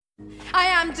I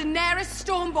am Daenerys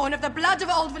Stormborn of the blood of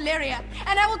old Valyria,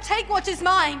 and I will take what is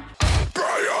mine.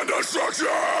 Beyond destruction!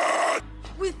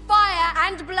 With fire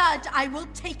and blood, I will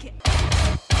take it.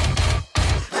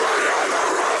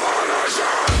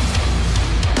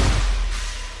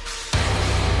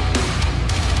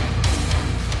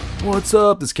 What's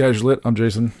up? This is Casual Lit. I'm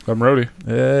Jason. I'm Rody.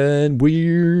 And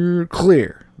we're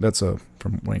clear. That's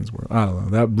from Wayne's World. I don't know.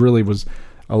 That really was...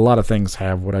 A lot of things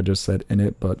have what I just said in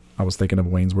it, but I was thinking of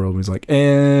Wayne's World. He's like,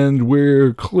 and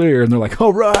we're clear. And they're like,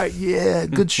 all right, yeah,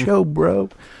 good show, bro.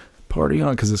 Party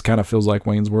on. Because this kind of feels like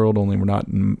Wayne's World, only we're not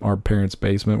in our parents'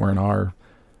 basement. We're in our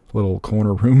little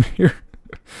corner room here.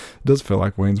 It does feel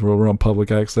like Wayne's World. We're on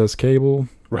public access cable.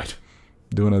 Right.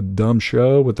 Doing a dumb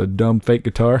show with a dumb fake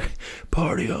guitar.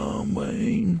 Party on,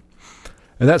 Wayne.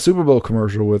 And that Super Bowl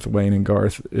commercial with Wayne and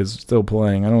Garth is still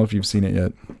playing. I don't know if you've seen it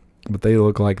yet, but they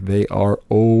look like they are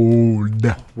old.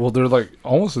 Well, they're like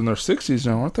almost in their 60s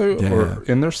now, aren't they? Yeah. Or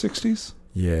in their 60s?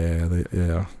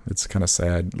 Yeah. It's kind of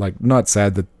sad. Like, not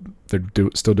sad that they're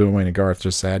still doing Wayne and Garth,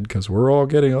 just sad because we're all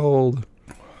getting old.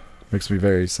 Makes me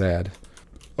very sad.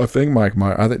 I think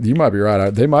I think you might be right.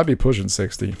 They might be pushing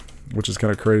 60, which is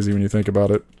kind of crazy when you think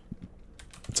about it.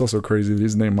 It's also crazy that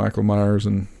he's named Michael Myers,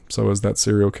 and so is that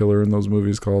serial killer in those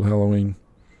movies called Halloween.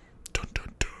 Dun,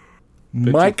 dun,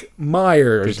 dun. Mike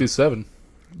Myers. 57.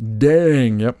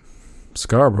 Dang, yep.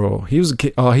 Scarborough. He's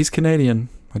Canadian.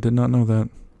 I did not know that.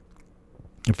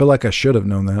 I feel like I should have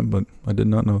known that, but I did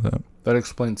not know that. That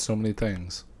explains so many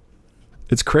things.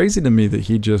 It's crazy to me that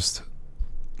he just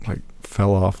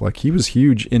fell off. Like, he was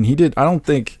huge, and he did. I don't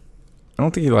think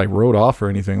he rode off or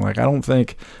anything. Like, I don't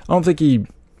think he's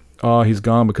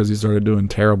gone because he started doing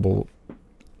terrible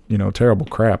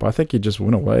crap. I think he just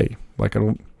went away. Like, I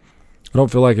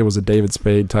don't feel like it was a David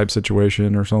Spade type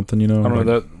situation or something, I don't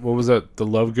know what was that? The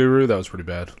Love Guru? That was pretty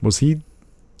bad. Was he?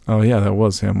 Oh yeah, that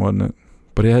was him, wasn't it?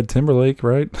 But he had Timberlake,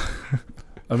 right?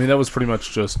 I mean, that was pretty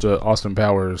much just Austin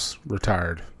Powers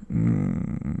retired.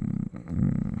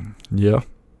 Yeah.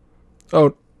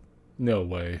 Oh. No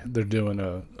way. They're doing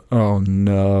a... Oh,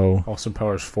 no. Austin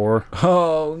Powers 4.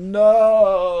 Oh,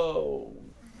 no.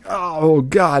 Oh,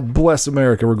 God bless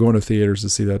America. We're going to theaters to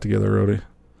see that together, Rody.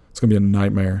 It's going to be a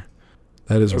nightmare.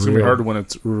 It's going to be hard when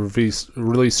it's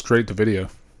released straight to video.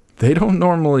 They don't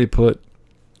normally put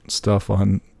stuff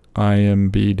on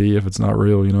IMDb if it's not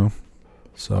real, you know?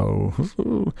 So,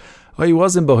 oh, he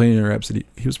was in Bohemian Rhapsody.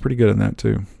 He was pretty good in that,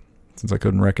 too, since I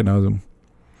couldn't recognize him.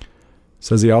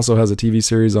 Says he also has a TV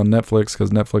series on Netflix because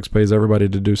Netflix pays everybody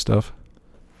to do stuff.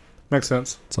 Makes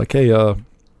sense. It's like, hey,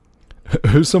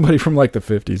 who's somebody from like the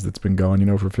 50s that's been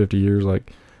gone, for 50 years?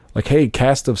 Like, hey,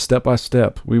 cast of Step by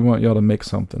Step. We want y'all to make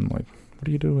something. Like, what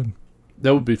are you doing?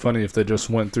 That would be funny if they just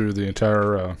went through the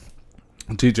entire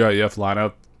TGIF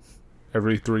lineup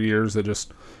every 3 years. They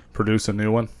just produce a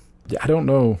new one. Yeah, I don't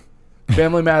know.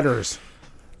 Family Matters.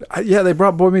 Yeah, they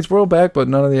brought Boy Meets World back, but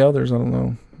none of the others. I don't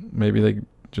know. Maybe they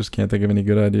just can't think of any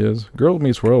good ideas. Girl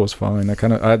Meets World was fine. I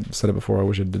said it before. I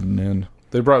wish it didn't end.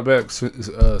 They brought back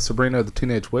Sabrina the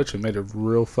Teenage Witch and made it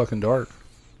real fucking dark.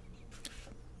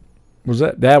 Was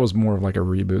that was more of like a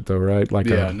reboot though, right?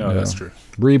 That's true.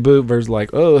 Reboot versus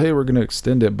like, oh, hey, we're gonna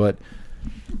extend it. But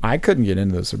I couldn't get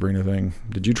into the Sabrina thing.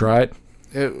 Did you try it?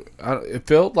 It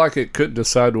felt like it couldn't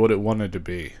decide what it wanted to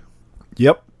be.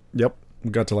 Yep. We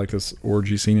got to like this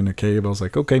orgy scene in a cave. I was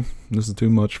like, okay, this is too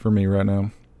much for me right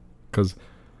now, because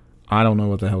I don't know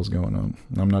what the hell's going on.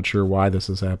 I'm not sure why this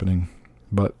is happening,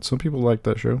 but some people liked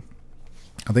that show.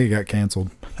 I think it got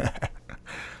canceled.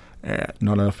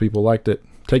 Not enough people liked it.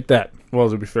 Take that. Well,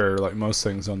 to be fair, like most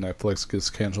things on Netflix gets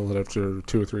canceled after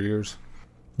 2 or 3 years.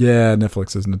 Yeah,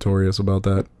 Netflix is notorious about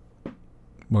that.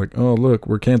 Like, oh, look,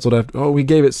 we're canceled after... Oh, we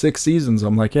gave it 6 seasons.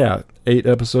 I'm like, yeah, 8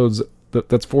 episodes.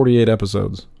 That's 48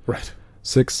 episodes. Right.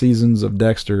 6 seasons of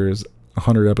Dexter is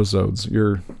 100 episodes.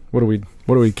 What are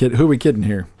we kidding? Who are we kidding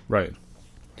here? Right.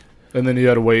 And then you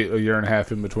had to wait a year and a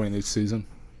half in between each season.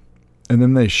 And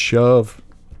then they shove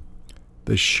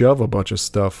a bunch of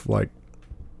stuff, like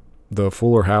the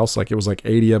Fuller House, like it was like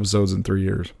 80 episodes in 3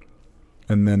 years.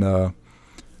 And then what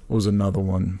was another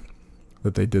one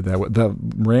that they did that with? The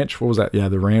Ranch, what was that? Yeah,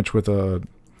 The Ranch with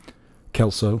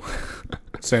Kelso.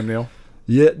 Sam Neill?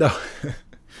 Yeah, no.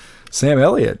 Sam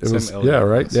Elliott. Elliott. Yeah,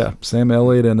 right? Yes. Yeah. Sam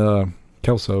Elliott and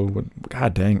Kelso.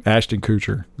 God dang. Ashton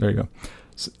Kutcher. There you go.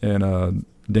 And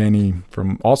Danny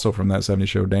from that 70s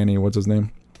show. Danny, what's his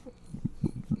name?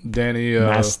 Danny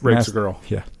rapes a girl.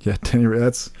 Yeah. Danny,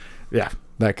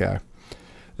 that guy.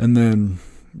 And then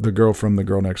the girl from The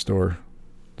Girl Next Door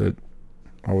that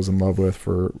I was in love with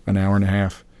for an hour and a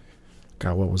half.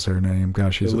 God, what was her name?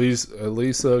 Gosh, she's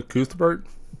Elisa Cuthbert.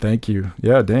 Thank you.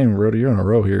 Yeah, dang, Rhoda, you're on a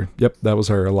row here. Yep, that was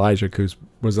her. Elijah Coos.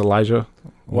 Was it Elijah?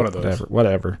 One of those.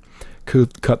 Whatever.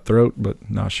 Cutthroat, but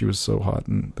no, she was so hot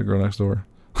in The Girl Next Door.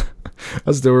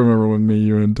 I still remember when me,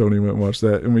 you, and Tony went and watched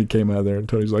that, and we came out of there, and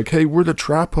Tony's like, "Hey, we're the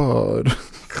tripod."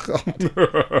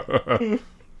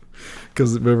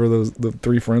 Because remember the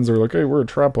three friends that were like, "Hey, we're a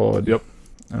tripod." Yep.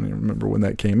 I don't even remember when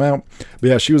that came out. But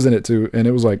yeah, she was in it too, and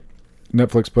it was like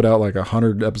Netflix put out like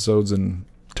 100 episodes in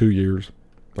 2 years.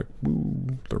 Like,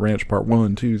 woo, The Ranch Part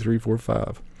 1, 2, 3, 4,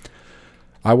 5.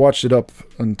 I watched it up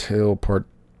until part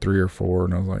 3 or 4,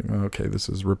 and I was like, okay, this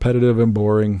is repetitive and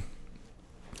boring.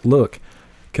 Look,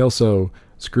 Kelso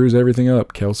screws everything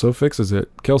up. Kelso fixes it.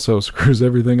 Kelso screws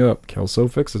everything up. Kelso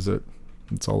fixes it.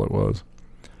 That's all it was.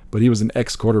 But he was an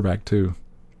ex-quarterback, too,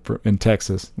 in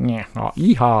Texas.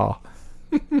 Yeehaw.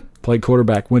 Played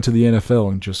quarterback, went to the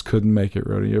NFL, and just couldn't make it,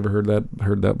 Rody. You ever heard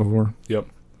that before? Yep.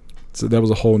 So that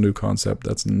was a whole new concept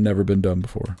that's never been done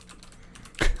before.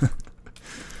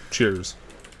 Cheers.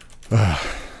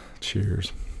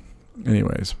 Cheers.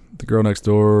 Anyways, The Girl Next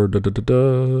Door.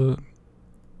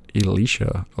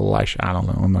 Elisha. I don't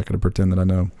know. I'm not going to pretend that I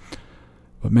know.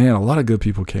 But man, a lot of good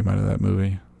people came out of that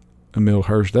movie. Emil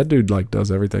Hirsch. That dude like does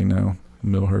everything now.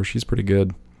 Emil Hirsch. He's pretty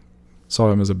good.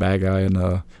 Saw him as a bad guy in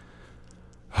that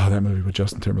movie with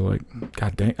Justin Timberlake.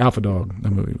 God dang. Alpha Dog.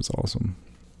 That movie was awesome.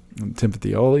 And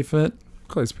Timothy Olyphant.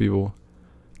 Close people.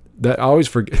 That I always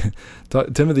forget.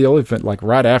 Timothy Olyphant, like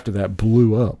right after that,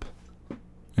 blew up.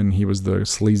 And he was the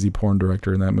sleazy porn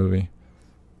director in that movie.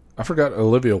 I forgot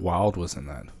Olivia Wilde was in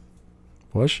that.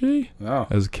 Was she? No.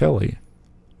 As Kelly.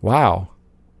 Wow.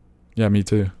 Yeah, me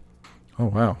too. Oh,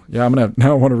 wow. Yeah,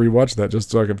 now I want to rewatch that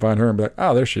just so I can find her and be like,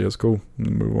 oh, there she is. Cool.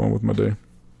 And move on with my day.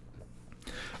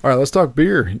 All right, let's talk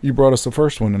beer. You brought us the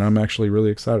first one, and I'm actually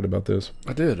really excited about this.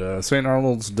 I did. St.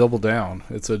 Arnold's Double Down.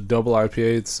 It's a double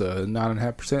IPA. It's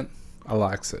 9.5%. I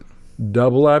likes it.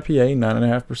 Double IPA,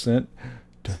 9.5%.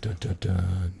 Dun, dun, dun,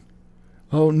 dun.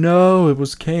 Oh, no, it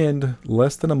was canned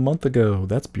less than a month ago.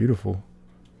 That's beautiful.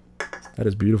 That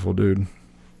is beautiful, dude.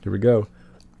 Here we go.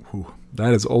 Whew.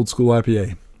 That is old school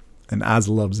IPA, and Az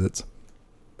loves it.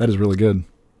 That is really good.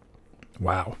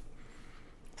 Wow.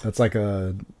 That's like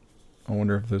a... I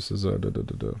wonder if this is a...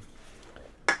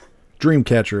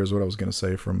 Dreamcatcher is what I was going to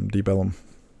say from Deep Ellum.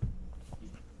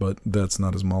 But that's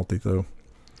not as malty, though.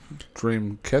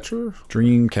 Dreamcatcher?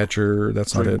 Dreamcatcher.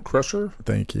 That's not it. Crusher?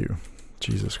 Thank you.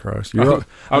 Jesus Christ. I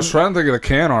was trying to think of the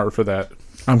can art for that.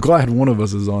 I'm glad one of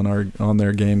us is on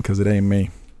their game because it ain't me.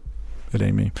 It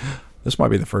ain't me. This might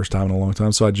be the first time in a long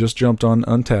time. So I just jumped on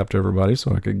Untapped, everybody,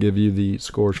 so I could give you the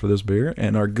scores for this beer.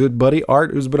 And our good buddy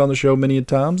Art, who's been on the show many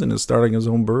times and is starting his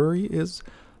own brewery, is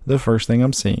the first thing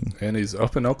I'm seeing. And he's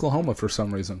up in Oklahoma for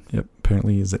some reason. Yep.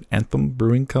 Apparently he's at Anthem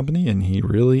Brewing Company, and he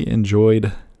really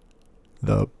enjoyed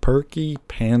the Perky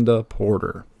Panda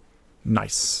Porter.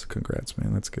 Nice. Congrats,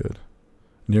 man. That's good.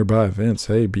 Nearby events.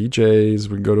 Hey, BJ's.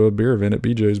 We can go to a beer event at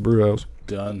BJ's Brewhouse.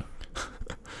 Done.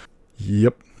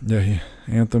 Yep. Yeah.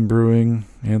 Anthem Brewing.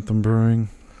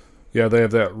 Yeah, they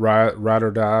have that Ride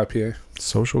or Die IPA.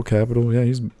 Social Capital. Yeah,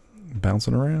 he's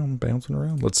bouncing around.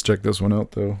 Let's check this one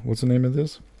out, though. What's the name of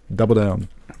this? Double Down.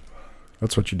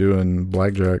 That's what you do in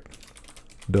Blackjack.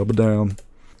 Double Down.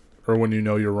 Or when you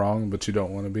know you're wrong, but you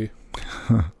don't want to be.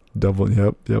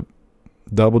 Yep.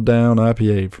 Double Down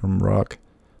IPA from Rock.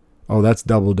 Oh, that's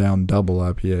Double Down Double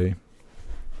IPA.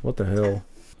 What the hell?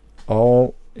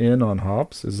 All in on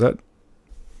hops? Is that...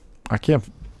 I can't...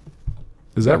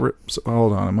 Is that...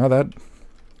 hold on. Am I that...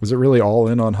 Is it really all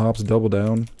in on hops Double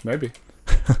Down? Maybe.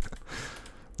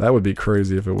 That would be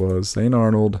crazy if it was. St.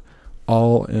 Arnold,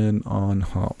 all in on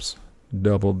hops.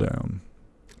 Double Down.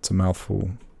 It's a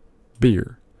mouthful.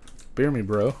 Beer. Beer me,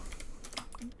 bro.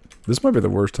 This might be the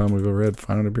worst time we've ever had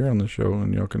finding a beer on the show,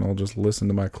 and y'all can all just listen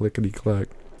to my clickety-clack.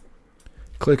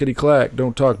 Clickety-clack,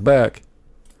 don't talk back.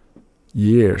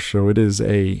 Yeah, so it has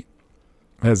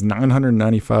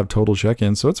 995 total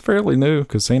check-ins, so it's fairly new,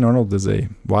 because St. Arnold is a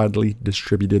widely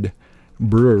distributed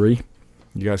brewery.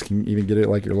 You guys can even get it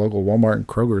like your local Walmart and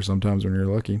Kroger sometimes when you're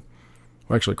lucky.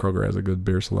 Well, actually, Kroger has a good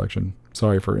beer selection.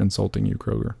 Sorry for insulting you,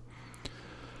 Kroger.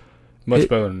 Much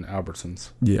better than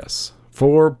Albertsons. Yes.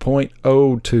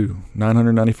 4.02.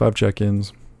 995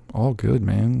 check-ins. All good,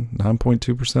 man.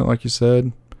 9.2% like you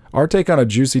said. Our take on a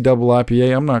juicy double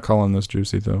IPA. I'm not calling this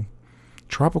juicy, though.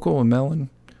 Tropical and melon.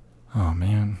 Oh,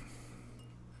 man.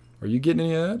 Are you getting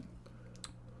any of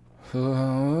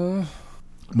that?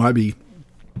 Might be.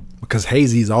 Because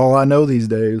hazy's all I know these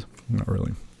days. Not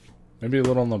really. Maybe a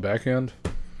little on the back end.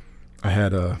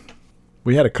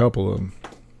 We had a couple of them.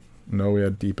 No, we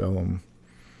had Deep Ellum.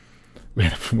 We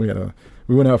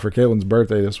went out for Caitlin's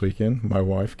birthday this weekend. My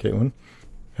wife, Caitlin,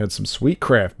 Had some sweet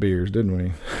craft beers, didn't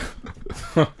we?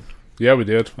 Yeah, we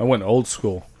did. I went old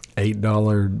school.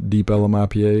 $8 Deep Ellum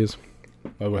IPAs.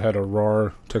 I had a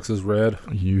raw Texas Red.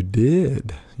 You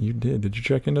did. You did. Did you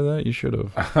check into that? You should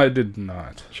have. I did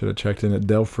not. Should have checked in at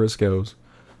Del Frisco's.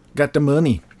 Got the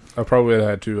money. I probably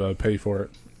had to pay for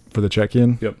it. For the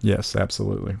check-in? Yep. Yes,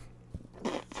 absolutely.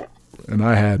 And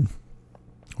I had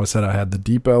the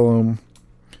Deep Ellum.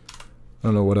 I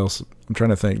don't know what else. I'm trying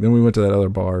to think. Then we went to that other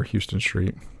bar, Houston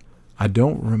Street. I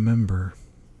don't remember.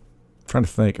 I'm trying to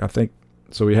think. I think,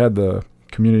 so we had the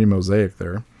Community Mosaic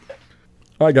there.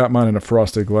 I got mine in a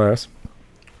frosted glass.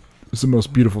 It's the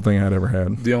most beautiful thing I'd ever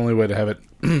had. The only way to have it.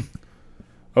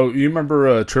 Oh, you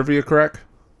remember Trivia Crack?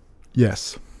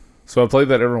 Yes. So I played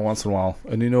that every once in a while.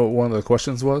 And you know what one of the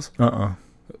questions was?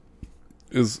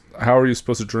 Is how are you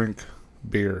supposed to drink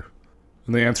beer?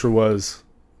 And the answer was,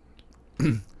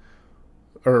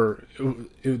 or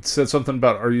it said something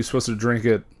about, are you supposed to drink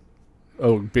it,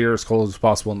 beer as cold as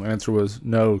possible? And the answer was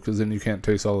no, because then you can't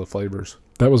taste all the flavors.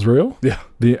 That was real? Yeah.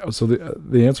 So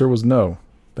the answer was no.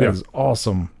 That is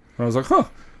awesome. And I was like,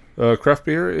 craft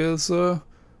beer is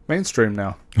mainstream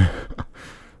now.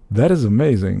 That is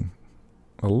amazing.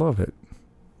 I love it.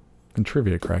 And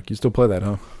Trivia Crack. You still play that,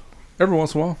 huh? Every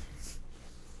once in a while.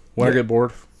 When I get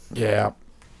bored. Yeah.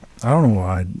 I don't know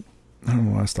why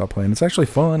I stopped playing. It's actually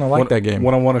fun. I like that game.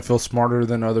 When I want to feel smarter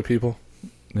than other people.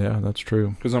 Yeah, that's true.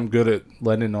 Because I'm good at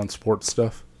letting on sports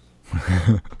stuff.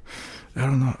 I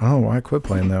don't know why I quit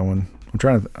playing that one.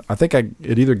 I think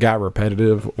it either got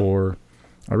repetitive or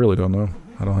I really don't know.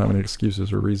 I don't have any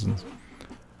excuses or reasons.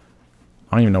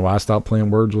 I don't even know why I stopped playing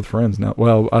Words with Friends now.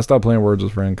 Well, I stopped playing Words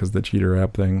with Friends because the cheater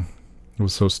app thing. It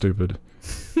was so stupid.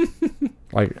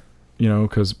 Like,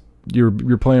 because you're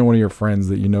playing one of your friends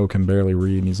that can barely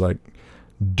read, and he's like,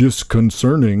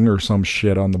 disconcerting or some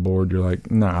shit on the board. You're like,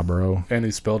 nah, bro. And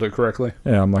he spelled it correctly.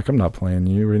 Yeah, I'm like, I'm not playing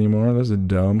you anymore. This is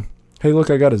dumb. Hey,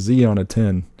 look, I got a Z on a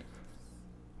 10.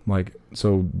 Like,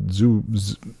 so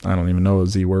I don't even know a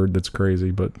Z word. That's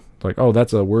crazy, but like, oh,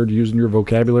 that's a word you use in your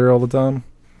vocabulary all the time?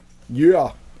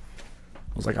 Yeah. I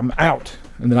was like, I'm out.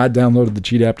 And then I downloaded the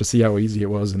cheat app to see how easy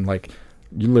it was, and like,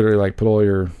 you literally like put all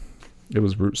it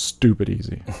was stupid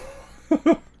easy.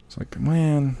 It's like,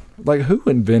 man, like who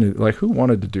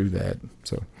wanted to do that?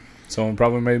 So someone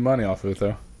probably made money off of it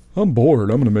though. I'm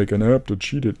bored. I'm gonna make an app to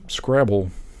cheat at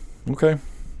Scrabble. Okay,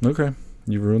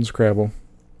 you ruined Scrabble.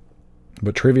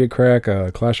 But Trivia Crack,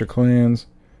 Clash of Clans.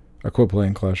 I quit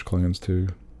playing Clash of Clans too.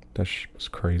 That was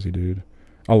crazy, dude.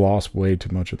 I lost way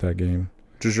too much at that game.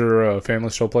 Does your family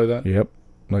still play that? Yep.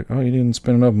 Like, oh, you didn't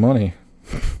spend enough money.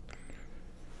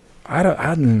 I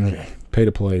didn't pay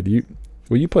to play.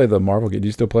 Will you play the Marvel game? Do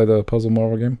you still play the puzzle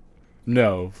Marvel game?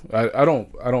 No, I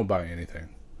don't buy anything.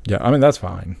 Yeah, I mean that's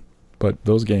fine. But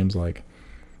those games, like,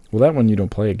 that one you don't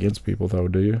play against people though,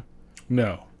 do you?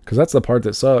 No, because that's the part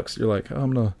that sucks. You're like,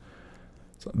 oh,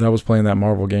 I was playing that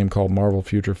Marvel game called Marvel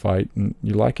Future Fight, and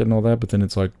you like it and all that, but then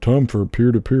it's like, time for a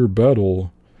peer-to-peer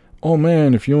battle. Oh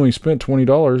man, if you only spent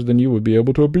 $20, then you would be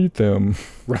able to beat them.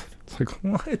 Right? It's like,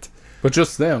 what? But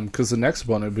just them, because the next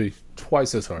one would be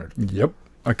twice as hard. Yep.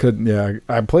 I couldn't. Yeah,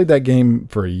 I played that game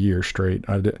for a year straight.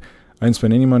 I didn't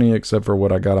spend any money except for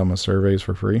what I got on my surveys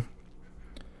for free.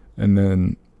 And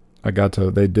then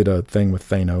they did a thing with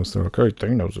Thanos. They're like, okay,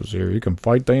 Thanos is here. You can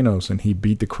fight Thanos. And he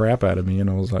beat the crap out of me. And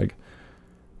I was like,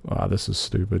 wow, this is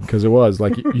stupid. Because it was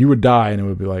like, you would die and it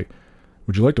would be like,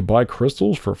 would you like to buy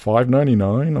crystals for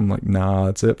 $5.99? I'm like, nah,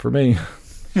 that's it for me.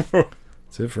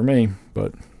 That's it for me.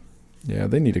 But yeah,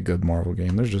 they need a good Marvel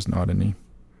game. There's just not any.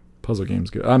 Puzzle games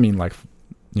good. I mean, like,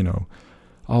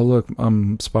 oh look,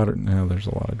 I'm Spider. No, there's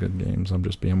a lot of good games. I'm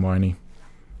just being whiny.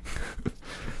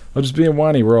 I'm just being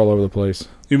whiny. We're all over the place.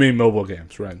 You mean mobile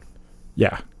games, right?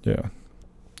 Yeah.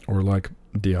 Or like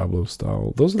Diablo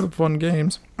style. Those are the fun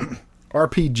games.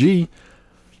 RPG.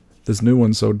 This new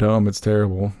one's so dumb, it's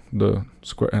terrible. The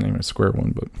Square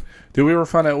one, but. Did we ever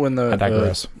find out when I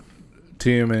digress.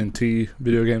 TMNT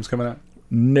video game's coming out?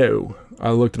 No.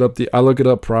 I look it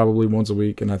up probably once a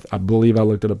week, and I believe I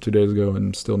looked it up 2 days ago,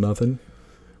 and still nothing.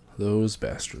 Those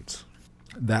bastards.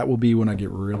 That will be when I get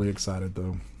really excited,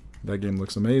 though. That game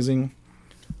looks amazing.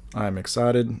 I'm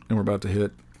excited, and we're about to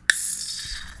hit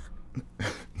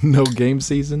no game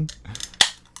season.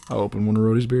 I opened one of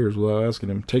Rody's beers without asking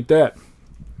him. Take that.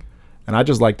 And I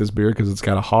just like this beer because it's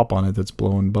got a hop on it that's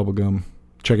blowing bubblegum.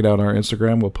 Check it out on our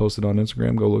Instagram. We'll post it on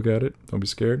Instagram. Go look at it. Don't be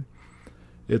scared.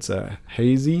 It's a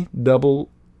hazy double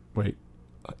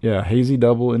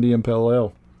Indian Pale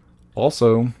Ale.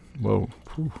 Also,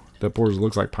 that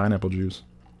looks like pineapple juice.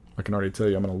 I can already tell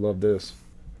you I'm going to love this.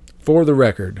 For the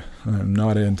record, I'm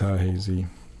not anti-hazy.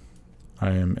 I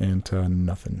am anti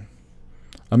nothing.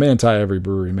 I'm anti every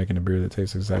brewery making a beer that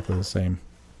tastes exactly the same.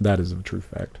 That is a true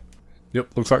fact.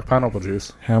 Yep, looks like pineapple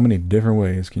juice. How many different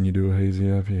ways can you do a hazy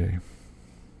IPA?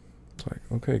 It's like,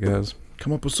 okay, guys,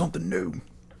 come up with something new.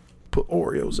 Put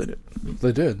Oreos in it.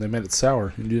 They did. They made it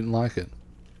sour. You didn't like it.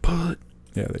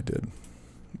 Yeah, they did.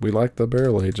 We liked the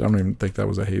barrel age. I don't even think that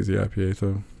was a hazy IPA,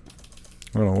 though.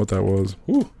 I don't know what that was.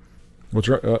 Ooh. What's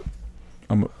right?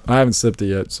 I haven't sipped it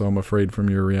yet, so I'm afraid from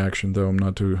your reaction, though. I'm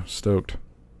not too stoked.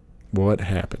 What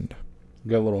happened?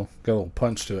 Got a little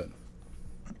punch to it.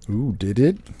 Ooh, did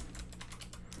it?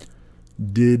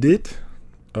 Did it?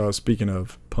 Speaking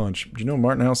of punch, do you know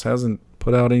Martin House hasn't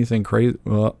put out anything crazy?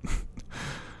 Well,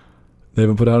 they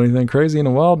haven't put out anything crazy in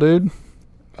a while, dude.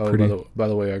 Oh, by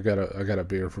the way, I got a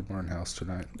beer from Martin House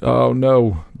tonight. Oh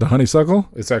no, the honeysuckle?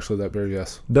 It's actually that beer,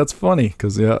 yes. That's funny,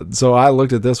 because yeah. So I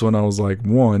looked at this one. I was like,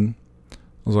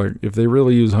 if they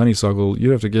really use honeysuckle,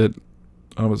 you'd have to get.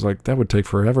 I was like, that would take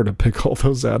forever to pick all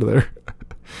those out of there.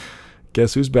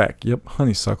 Guess who's back? Yep,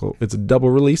 honeysuckle. It's a double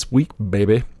release week,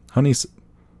 baby. I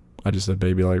just said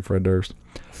baby like Fred Durst.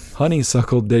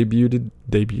 Honeysuckle debuted,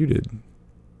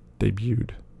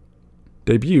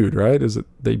 right? Is it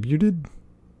debuted?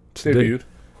 Debuted.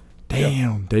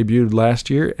 Damn, debuted last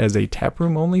year as a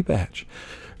taproom only batch,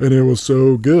 and it was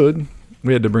so good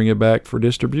we had to bring it back for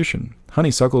distribution.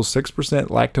 Honeysuckle's 6%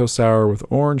 lactose sour with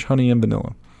orange, honey, and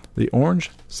vanilla. The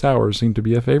orange sour seemed to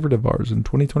be a favorite of ours in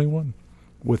 2021.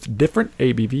 With different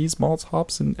ABVs, malts,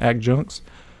 hops, and adjuncts,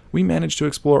 we managed to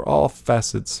explore all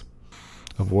facets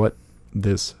of what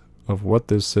this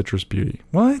citrus beauty.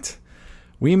 What?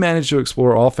 We managed to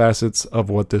explore all facets of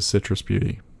what this citrus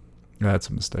beauty. That's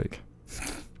a mistake.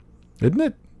 Isn't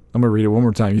it? I'm going to read it one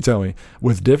more time. You tell me.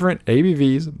 With different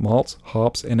ABVs, malts,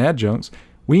 hops, and adjuncts,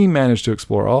 we managed to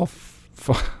explore all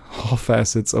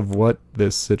facets of what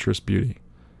this citrus beauty.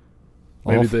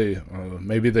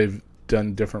 Maybe they've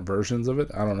done different versions of it.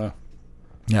 I don't know.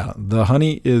 Yeah, the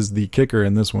honey is the kicker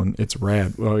in this one. It's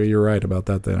rad. Well, you're right about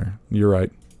that there. You're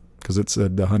right. Because it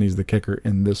said the honey's the kicker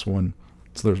in this one.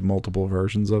 So there's multiple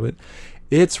versions of it.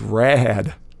 It's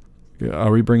rad.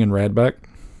 Are we bringing rad back?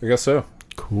 I guess so.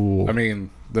 Cool. I mean,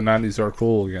 the 90s are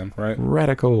cool again, right?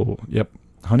 Radical. Yep.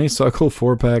 Honeysuckle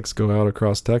 4-packs go out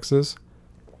across Texas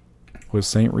with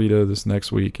St. Rita this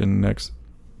next week.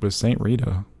 With St.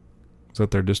 Rita. Is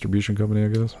that their distribution company, I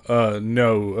guess?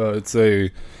 No. It's a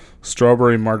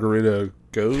strawberry margarita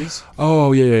goes.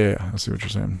 Oh, yeah. I see what you're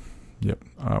saying. Yep.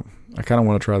 I kind of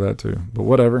want to try that too, but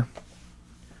whatever.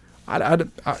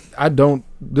 I don't.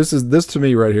 This to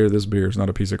me right here. This beer is not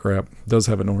a piece of crap. It does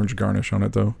have an orange garnish on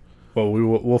it though. Well,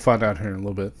 we'll find out here in a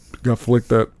little bit. Got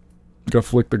to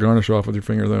flick the garnish off with your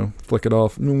finger though. Flick it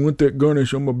off. I don't want that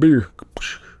garnish on my beer.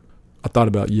 I thought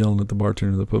about yelling at the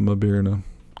bartender that put my beer in a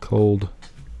cold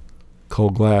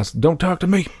glass. Don't talk to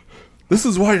me. This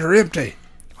is why you're empty.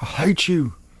 I hate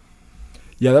you.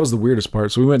 Yeah, that was the weirdest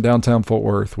part. So we went downtown Fort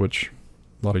Worth, which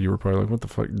a lot of you were probably like, what the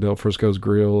fuck? Del Frisco's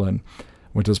Grill, and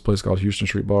went to this place called Houston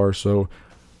Street Bar. So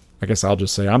I guess I'll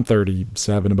just say I'm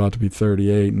 37, about to be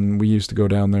 38, and we used to go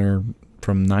down there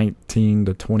from 19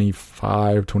 to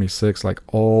 25, 26, like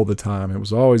all the time. It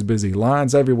was always busy.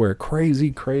 Lines everywhere.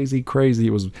 Crazy.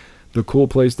 It was the cool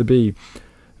place to be.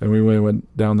 And we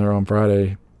went down there on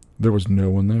Friday. There was no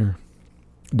one there.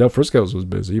 Del Frisco's was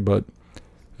busy, but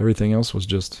everything else was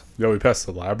just... Yeah, we passed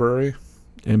the library.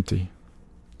 Empty.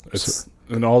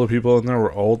 And all the people in there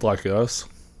were old like us.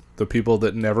 The people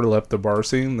that never left the bar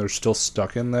scene, they're still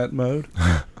stuck in that mode.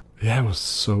 Yeah, it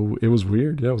was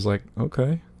weird. Yeah, I was like,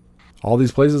 okay. All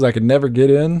these places I could never get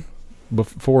in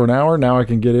before an hour, now I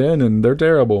can get in, and they're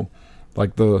terrible.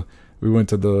 Like we went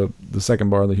to the second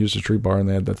bar, the Houston Street Bar, and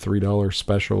they had the $3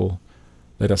 special.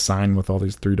 They had a sign with all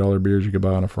these $3 beers you could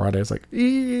buy on a Friday. It's like,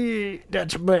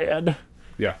 that's bad.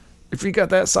 Yeah. If you got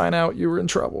that sign out, you were in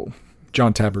trouble.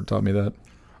 John Tabbert taught me that.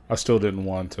 I still didn't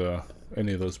want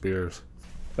any of those beers.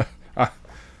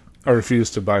 I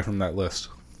refused to buy from that list.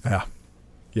 Yeah.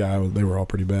 Yeah, they were all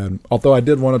pretty bad. Although I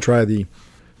did want to try the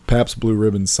Pabst Blue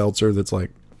Ribbon Seltzer that's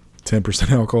like 10%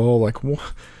 alcohol. Like,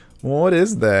 what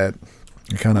is that?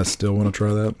 I kind of still want to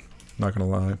try that. Not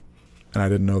going to lie. And I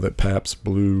didn't know that Pabst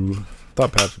Blue... I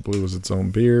thought Pabst Blue was its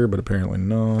own beer, but apparently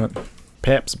not.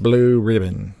 Pabst Blue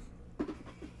Ribbon.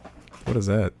 What is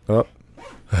that? Oh,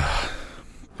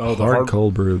 the hard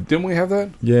cold brew. Didn't we have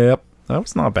that? Yep. That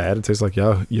was not bad. It tastes like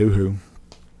Yoo-hoo.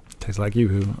 Tastes like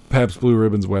Yoo-hoo. Pabst Blue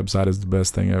Ribbon's website is the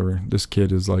best thing ever. This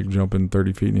kid is like jumping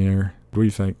 30 feet in the air. What do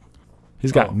you think?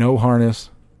 He's got no harness.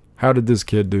 How did this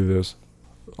kid do this?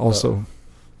 Also,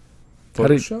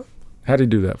 Photoshop? How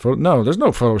did he do that? No, there's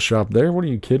no Photoshop there. What are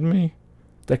you kidding me?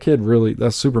 That kid really,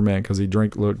 that's Superman because he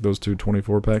drank, look, those two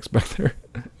 24 packs back there.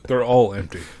 They're all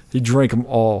empty. He drank them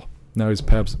all. Now he's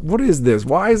Pabst. What is this?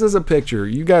 Why is this a picture?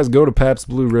 You guys go to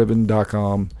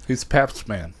PabstBlueRibbon.com. He's Pabst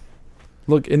man.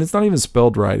 Look, and it's not even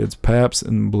spelled right. It's Pabst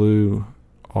and Blue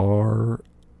R.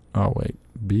 Oh, wait.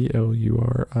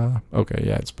 B-L-U-R-I. Okay,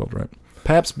 yeah, it's spelled right.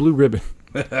 Pabst Blue Ribbon.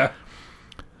 But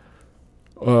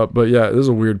yeah, this is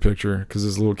a weird picture because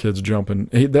this little kid's jumping.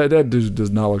 That dude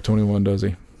does not look 21, does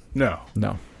he? No.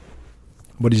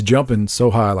 But he's jumping so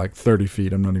high, like 30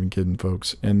 feet. I'm not even kidding,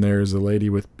 folks. And there's a lady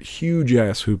with huge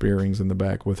ass hoop earrings in the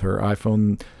back with her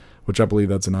iPhone, which I believe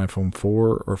that's an iPhone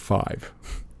 4 or 5.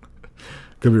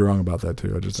 Could be wrong about that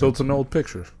too. So it's an old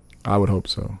picture. I would hope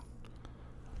so.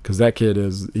 Because that kid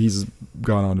he's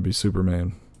gone on to be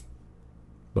Superman.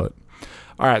 But,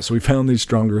 all right, so we found these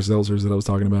stronger seltzers that I was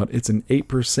talking about. It's an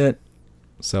 8%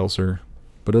 seltzer,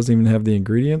 but doesn't even have the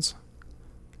ingredients.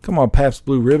 Come on, Pabst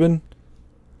Blue Ribbon.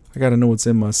 I got to know what's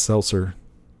in my seltzer.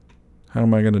 How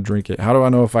am I going to drink it? How do I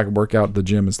know if I can work out at the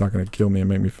gym it's not going to kill me and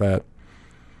make me fat?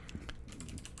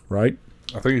 Right?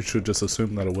 I think you should just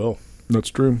assume that it will.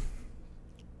 That's true.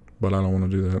 But I don't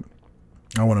want to do that.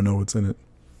 I want to know what's in it.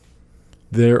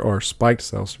 There are spiked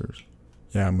seltzers.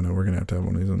 Yeah, we're going to have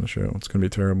one of these on the show. It's going to be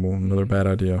terrible. Another bad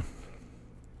idea.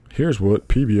 Here's what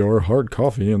PBR hard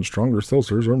coffee and stronger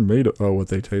seltzers are made of. Oh, what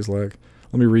they taste like.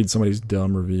 Let me read somebody's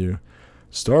dumb review.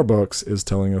 Starbucks is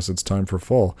telling us it's time for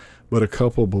fall, but a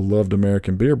couple beloved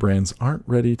American beer brands aren't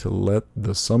ready to let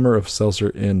the summer of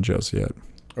seltzer in just yet.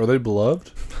 Are they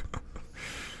beloved?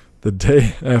 The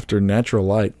day after Natural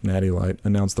Light, Natty Light,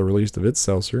 announced the release of its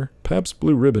seltzer, Pabst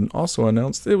Blue Ribbon also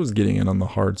announced it was getting in on the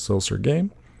hard seltzer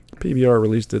game. PBR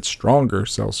released its stronger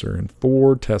seltzer in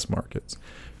 4 test markets.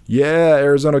 Yeah,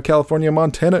 Arizona, California,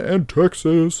 Montana, and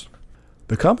Texas.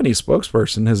 The company's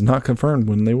spokesperson has not confirmed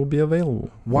when they will be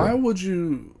available. Why would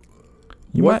you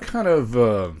what kind of...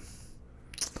 Oh,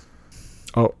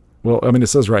 well, I mean, it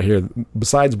says right here,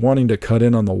 besides wanting to cut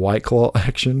in on the White Claw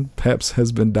action, Pabst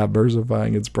has been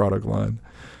diversifying its product line.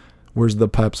 Where's the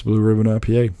Pabst Blue Ribbon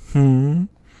IPA?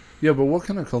 Yeah, but what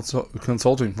kind of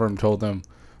consulting firm told them,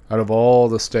 out of all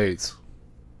the states,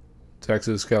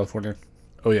 Texas, California,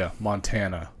 oh yeah,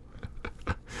 Montana.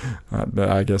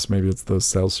 I guess maybe it's the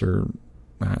seltzer...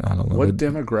 I don't know. What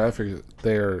demographic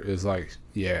there is like,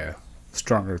 yeah,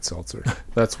 stronger seltzer?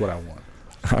 That's what I want.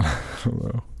 I don't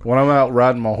know. When I'm out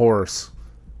riding my horse,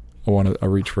 I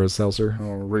reach for a seltzer.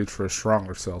 I'll reach for a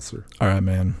stronger seltzer. All right,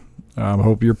 man. I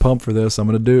hope you're pumped for this. I'm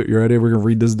going to do it. You ready? We're going to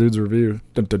read this dude's review.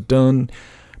 Dun, dun, dun.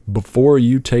 Before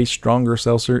you taste stronger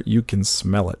seltzer, you can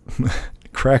smell it.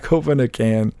 Crack open a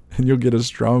can, and you'll get a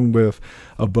strong whiff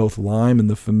of both lime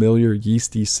and the familiar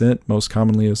yeasty scent most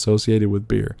commonly associated with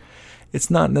beer. It's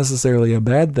not necessarily a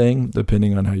bad thing,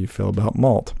 depending on how you feel about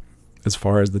malt. As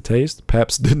far as the taste,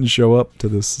 Pabst didn't show up to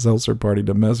this seltzer party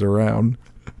to mess around.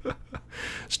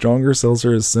 Stronger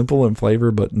seltzer is simple in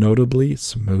flavor, but notably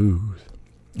smooth.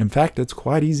 In fact, it's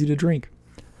quite easy to drink.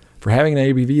 For having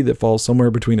an ABV that falls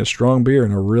somewhere between a strong beer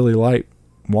and a really light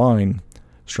wine,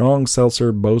 strong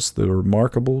seltzer boasts the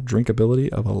remarkable drinkability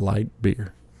of a light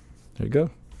beer. There you go.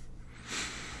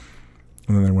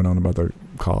 And then they went on about the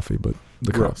coffee, but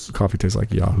the coffee tastes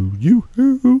like Yahoo.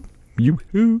 Yoo-hoo.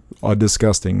 A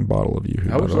disgusting bottle of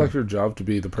Yoo-hoo. How would you like your job to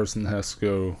be the person that has to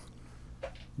go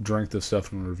drink this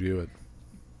stuff and review it?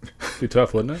 Be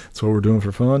tough, wouldn't it? That's what we're doing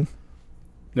for fun?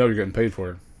 No, you're getting paid for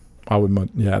it. I would,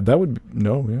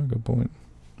 good point.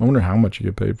 I wonder how much you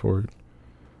get paid for it.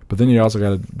 But then you also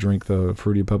got to drink the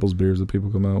Fruity Pebbles beers that people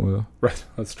come out with. Right,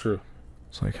 that's true.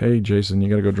 It's like, hey, Jason, you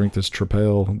got to go drink this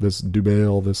Tripel, this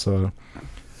Dubale, this,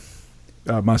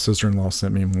 my sister-in-law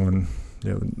sent me one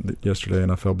yesterday,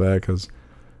 and I felt bad because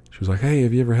she was like, hey,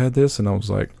 have you ever had this? And I was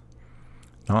like,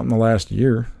 not in the last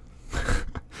year.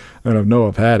 And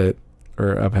I've had it,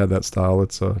 or I've had that style.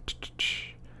 It's a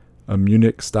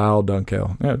Munich-style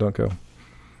Dunkel. Yeah, Dunkel.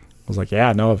 I was like,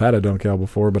 yeah, no, I've had a Dunkel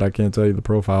before, but I can't tell you the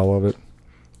profile of it.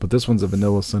 But this one's a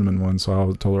vanilla cinnamon one, so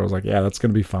I told her, I was like, yeah, that's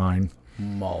going to be fine.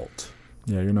 Malt.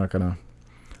 Yeah, you're not going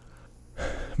to...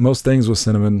 Most things with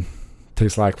cinnamon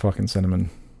taste like fucking cinnamon.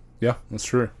 Yeah, that's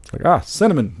true. It's like,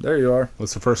 cinnamon. There you are.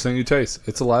 What's the first thing you taste?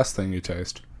 It's the last thing you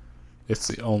taste. It's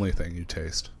the only thing you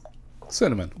taste.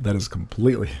 Cinnamon. That is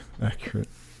completely accurate.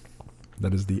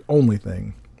 That is the only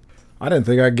thing. I didn't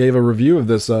think I gave a review of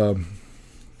this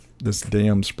this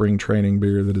damn spring training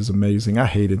beer that is amazing. I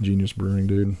hate Ingenious Brewing,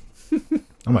 dude.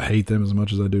 I'm going to hate them as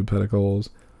much as I do Petticoats.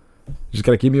 You just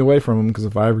got to keep me away from them, because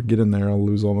if I ever get in there, I'll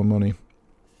lose all my money.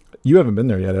 You haven't been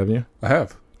there yet, have you? I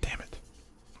have. Damn it.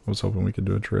 I was hoping we could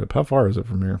do a trip. How far is it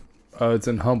from here? It's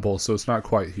in Humble, so it's not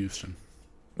quite Houston.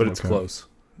 But it's close.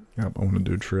 Yep, I want to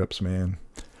do trips, man.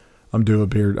 I'm due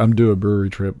a brewery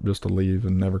trip just to leave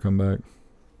and never come back.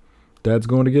 Dad's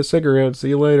going to get cigarettes. See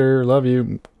you later. Love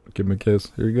you. Give him a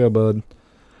kiss. Here you go, bud.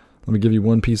 Let me give you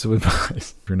one piece of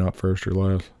advice. If you're not first, you're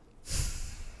last.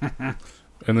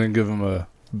 And then give him a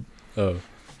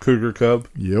cougar cub.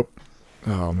 Yep.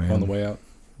 Oh, man. On the way out.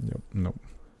 Yep. Nope.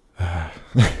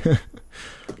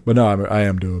 But no, I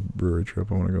am due a brewery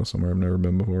trip. I want to go somewhere I've never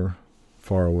been before.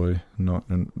 Far away. Not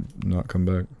come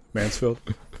back. Mansfield?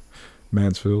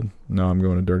 Mansfield. No, I'm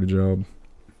going to Dirty Job.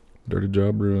 Dirty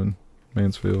Job Brewing.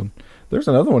 Mansfield. There's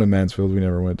another one in Mansfield we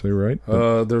never went to, right?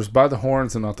 There's By the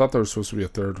Horns, and I thought there was supposed to be a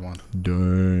third one.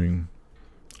 Dang.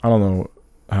 I don't know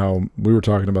how... We were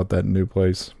talking about that new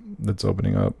place that's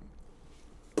opening up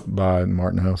by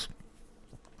Martin House.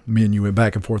 Me and you went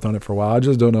back and forth on it for a while. I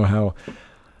just don't know how...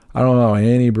 I don't know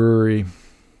any brewery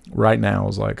right now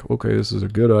is like, okay, this is a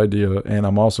good idea, and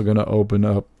I'm also going to open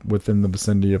up within the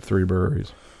vicinity of 3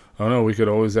 breweries. I don't know. We could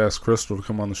always ask Crystal to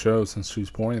come on the show since she's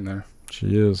pointing there.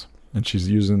 She is. And she's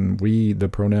using we, the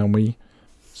pronoun we.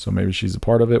 So maybe she's a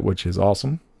part of it, which is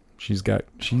awesome. She's got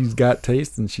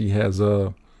taste, and she has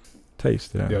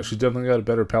taste. Yeah, she's definitely got a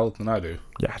better palate than I do.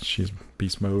 Yeah, she's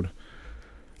beast mode.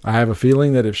 I have a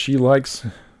feeling that if she likes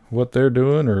what they're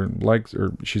doing or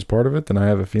she's part of it, then I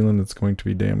have a feeling it's going to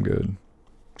be damn good.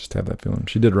 Just have that feeling.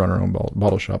 She did run her own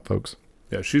bottle shop, folks.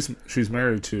 Yeah, she's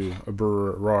married to a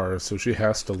brewer at RAR, so she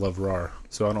has to love RAR.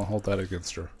 So I don't hold that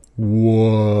against her.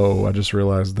 Whoa! I just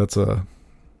realized that's a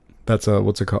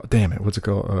what's it called? Damn it! What's it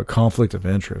called? A conflict of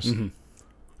interest. Mm-hmm.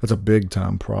 That's a big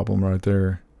time problem right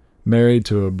there. Married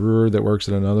to a brewer that works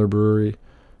at another brewery,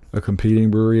 a competing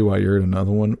brewery while you're at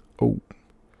another one. Oh,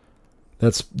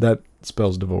 that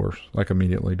spells divorce. Like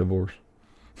immediately divorce.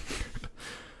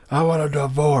 I want a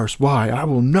divorce. Why? I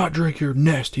will not drink your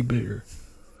nasty beer.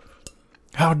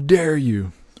 How dare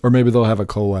you? Or maybe they'll have a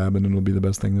collab and it'll be the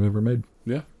best thing they've ever made.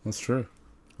 Yeah, that's true.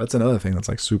 That's another thing that's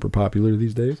like super popular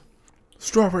these days.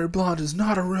 Strawberry Blonde is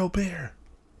not a real beer.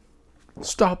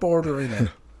 Stop ordering it.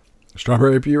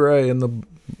 Strawberry puree in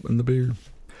the beer.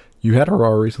 You had a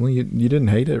raw recently. You didn't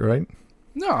hate it, right?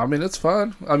 No, I mean it's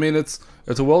fine. I mean it's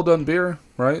a well done beer,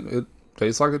 right? It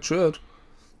tastes like it should.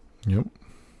 Yep.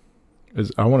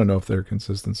 I want to know if their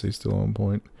consistency is still on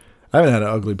point. I haven't had an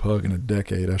ugly pug in a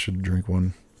decade. I should drink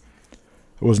one.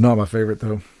 It was not my favorite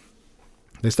though.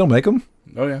 They still make them?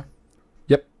 Oh yeah.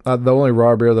 Yep. The only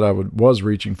raw beer that I was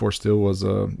reaching for still was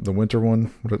the winter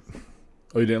one.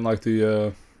 Oh, you didn't like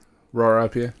the raw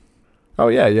IPA? Oh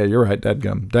yeah, you're right.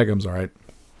 Dadgum's all right.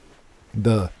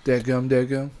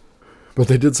 Dadgum. But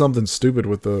they did something stupid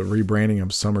with the rebranding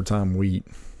of Summertime Wheat.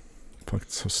 Fucking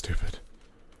so stupid.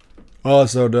 Oh,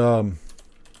 so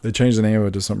they changed the name of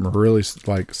it to something really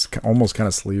like almost kind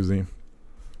of sleazy. I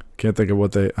can't think of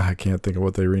what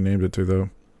they renamed it to though.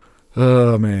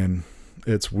 Oh man,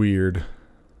 it's weird.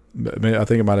 I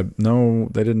think it might have. No,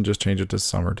 they didn't just change it to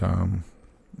Summertime.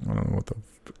 I don't know what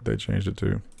they changed it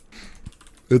to.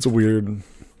 It's weird.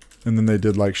 And then they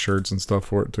did like shirts and stuff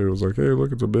for it too. It was like, hey,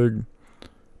 look, it's a big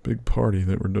party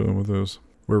that we're doing with this.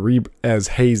 We're as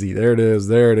hazy. There it is.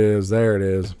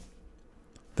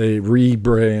 They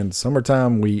rebrand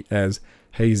Summertime Wheat as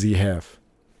Hazy Hef.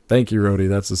 Thank you, Rhodey.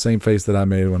 That's the same face that I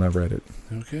made when I read it.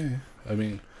 Okay. I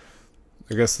mean,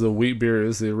 I guess the wheat beer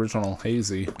is the original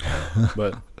hazy,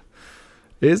 but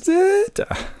is it?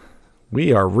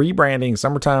 We are rebranding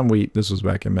Summertime Wheat. This was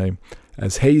back in May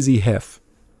as Hazy Hef.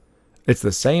 It's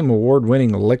the same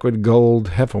award-winning liquid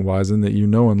gold Hefeweizen that you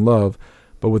know and love,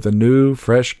 but with a new,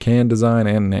 fresh can design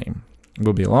and name.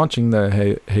 We'll be launching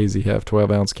the Hazy Hef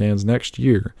 12-ounce cans next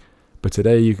year, but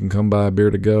today you can come buy a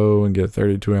beer to go and get a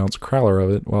 32-ounce crowler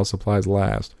of it while supplies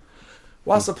last.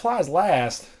 While supplies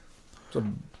last?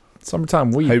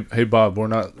 Summertime Wheat. Hey Bob, we're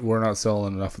not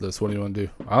selling enough of this. What do you want to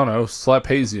do? I don't know. Slap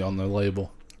hazy on the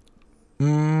label.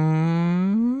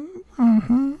 Mm-hmm.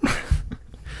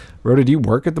 Rhoda, do you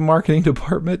work at the marketing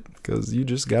department? Because you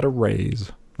just got a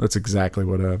raise. That's exactly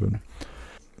what happened.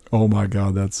 Oh my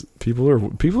God, people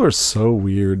are so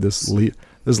weird. This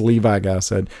Levi guy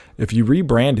said, if you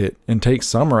rebrand it and take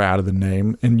summer out of the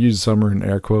name and use summer in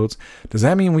air quotes, does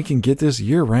that mean we can get this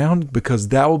year round? Because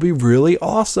that will be really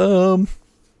awesome.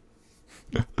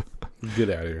 Get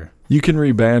out of here. You can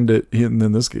rebrand it. And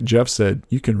then Jeff said,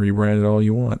 you can rebrand it all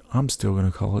you want. I'm still going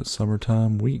to call it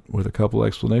Summertime Wheat with a couple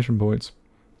exclamation points.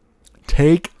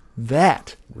 Take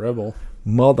that. Rebel.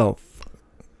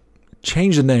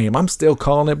 Change the name. I'm still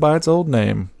calling it by its old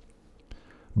name.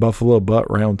 Buffalo Butt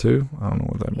round 2. I don't know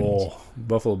what that means. Oh,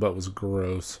 Buffalo Butt was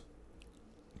gross.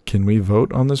 Can we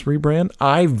vote on this rebrand?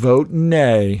 I vote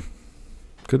nay.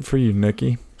 Good for you,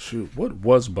 Nikki. Shoot, what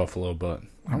was Buffalo Butt?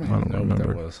 I don't even know remember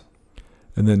what that was.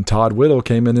 And then Todd Whittle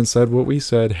came in and said what we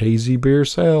said, hazy beer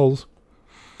sells.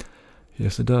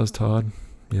 Yes, it does, Todd.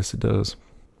 Yes, it does.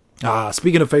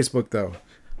 Speaking of Facebook, though,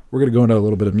 we're going to go into a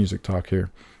little bit of music talk here.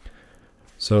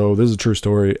 So this is a true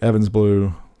story. Evans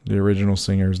Blue, the original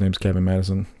singer, his name's Kevin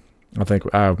Madison. I think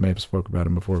I may have spoke about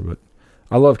him before, but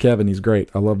I love Kevin. He's great.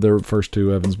 I love their first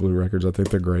 2 Evans Blue records. I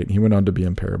think they're great. He went on to be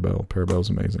in Parabelle. Parabelle's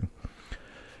amazing.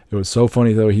 It was so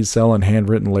funny, though. He's selling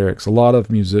handwritten lyrics. A lot of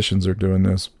musicians are doing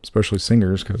this, especially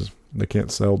singers, because they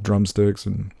can't sell drumsticks.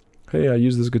 And, hey, I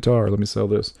use this guitar. Let me sell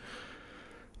this.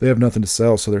 They have nothing to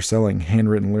sell, so they're selling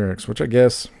handwritten lyrics, which I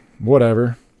guess,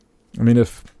 whatever. I mean,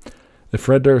 if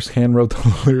Fred Durst handwrote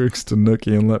the lyrics to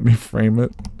Nookie and let me frame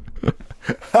it,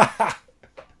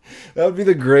 that would be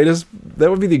the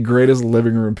greatest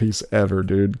living room piece ever,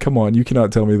 dude. Come on, you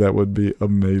cannot tell me that would be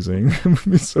amazing. It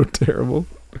would be so terrible.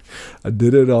 I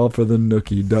did it all for the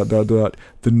Nookie, ...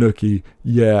 the Nookie,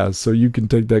 yeah, so you can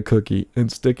take that cookie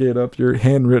and stick it up your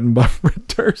handwritten by Fred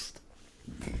Durst.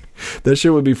 That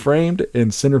shit would be framed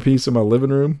and centerpiece in my living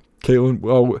room. Caitlin,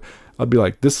 well, I'd be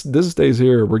like, this stays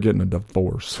here, we're getting a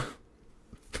divorce.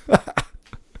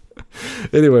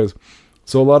 Anyways,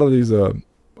 so a lot of these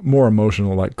more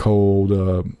emotional, like Cold's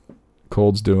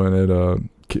doing it,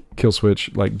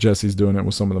 Killswitch, like Jesse's doing it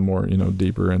with some of the more,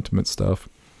 deeper, intimate stuff.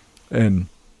 And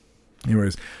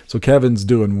anyways, so Kevin's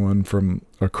doing one from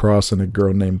a cross and a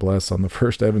girl named Bless on the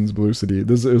first Evans Blue CD.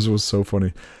 This was so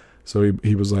funny. So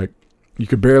he was like, you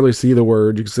could barely see the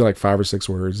word. You could see like 5 or 6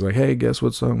 words. He's like, hey, guess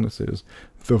what song this is?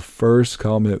 The first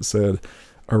comment said,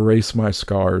 Erase My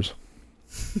Scars.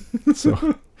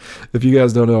 So if you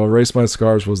guys don't know, Erase My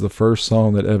Scars was the first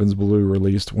song that Evans Blue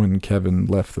released when Kevin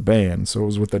left the band. So it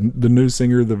was with the new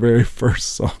singer, the very first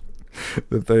song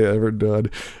that they ever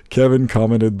done. Kevin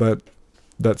commented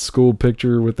that school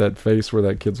picture with that face where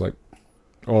that kid's like,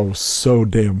 oh, so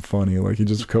damn funny. Like, he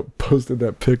just posted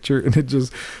that picture and it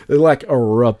like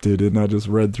erupted, and I just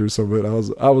read through some of it.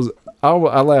 I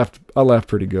laughed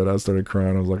pretty good. I started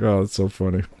crying. I was like, oh, that's so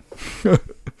funny.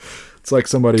 It's like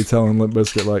somebody telling Limp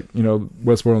Bizkit, like,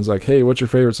 West Portland's like, hey, what's your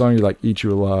favorite song? You're like, Eat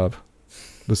You Alive.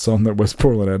 The song that West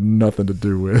Portland had nothing to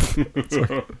do with. It's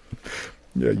like,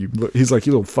 yeah, he's like,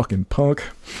 you little fucking punk.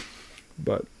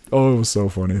 But, oh, it was so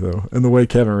funny, though. And the way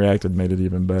Kevin reacted made it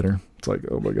even better. It's like,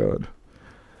 oh, my God.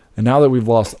 And now that we've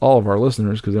lost all of our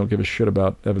listeners because they don't give a shit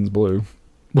about Evans Blue,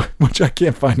 which I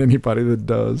can't find anybody that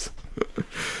does.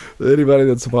 Anybody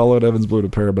that's followed Evans Blue to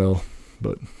Parabelle.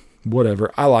 But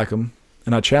whatever. I like them.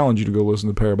 And I challenge you to go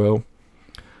listen to Parabelle.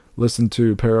 Listen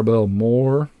to Parabelle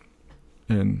more.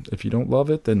 And if you don't love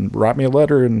it, then write me a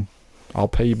letter and I'll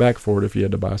pay you back for it if you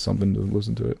had to buy something to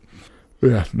listen to it. But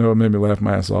yeah, no, it made me laugh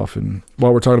my ass off. And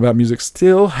while we're talking about music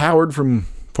still, Howard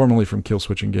formerly from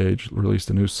Killswitch Engage,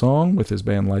 released a new song with his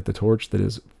band Light the Torch that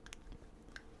is,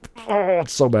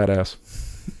 it's so badass.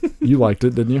 You liked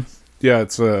it, didn't you? Yeah,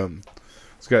 it's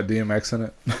got DMX in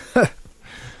it.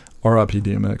 R.I.P.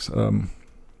 DMX.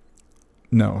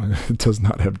 No, it does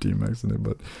not have DMX in it,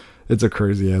 but it's a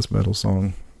crazy ass metal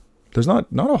song. There's not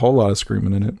a whole lot of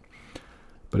screaming in it,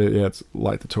 but it's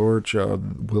Light the Torch,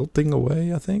 Wilting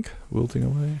Away, I think. Wilting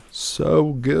Away.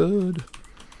 So good.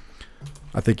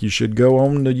 I think you should go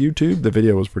on to YouTube. The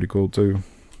video was pretty cool too.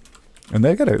 And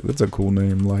that's a cool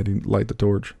name, Light the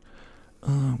Torch.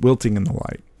 Wilting in the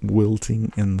Light.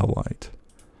 Wilting in the Light.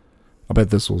 I bet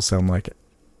this will sound like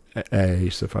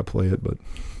Ace if I play it, but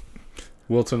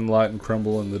Wilton Light and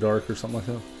Crumble in the Dark or something like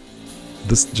that.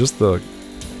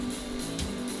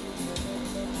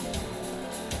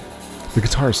 The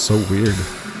guitar is so weird.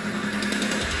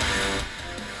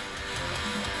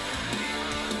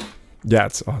 Yeah,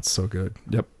 it's so good.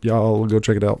 Yep, y'all go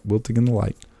check it out. Wilting in the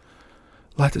Light.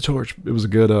 Light the Torch. It was a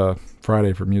good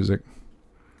Friday for music.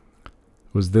 It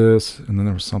was this, and then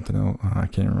there was something else. I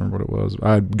can't remember what it was.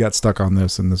 I got stuck on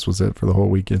this, and this was it for the whole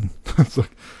weekend. It's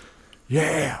like,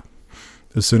 yeah.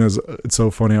 As soon as it's so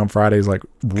funny on Fridays, like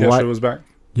Kesha was back.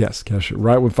 Yes, Kesha.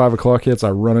 Right when 5 o'clock hits, I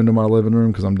run into my living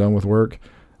room because I'm done with work,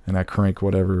 and I crank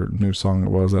whatever new song it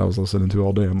was that I was listening to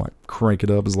all day. I'm like, crank it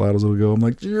up as loud as it'll go. I'm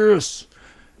like, yes.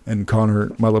 And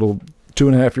Connor, my little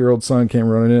 2.5-year-old son, came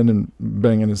running in and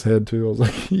banging his head too. I was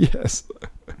like, yes.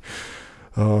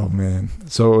 Oh man.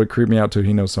 So it creeped me out too.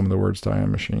 He knows some of the words to I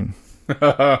Am Machine.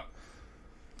 Yep.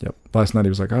 Last night he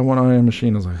was like, I want I Am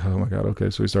Machine. I was like, oh my God. Okay.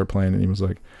 So he started playing and he was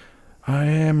like, I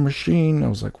Am Machine. I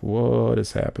was like, what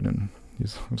is happening? I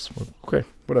was like, okay,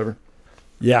 whatever.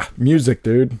 Yeah. Music,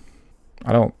 dude.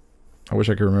 I wish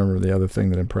I could remember the other thing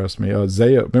that impressed me.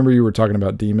 Zayo. Remember you were talking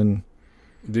about Demon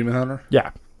Hunter?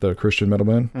 Yeah. The Christian metal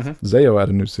band. Mm-hmm. Zayo had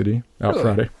a new CD out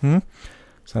Friday. Mm-hmm.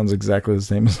 Sounds exactly the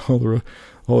same as all the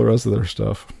rest of their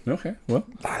stuff. Okay, well,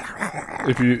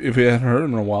 if you hadn't heard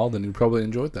them in a while, then you probably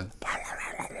enjoyed that.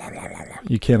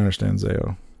 You can't understand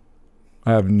Zayo.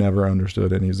 I have never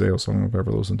understood any Zayo song I've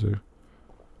ever listened to.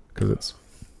 Because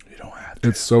You don't have to.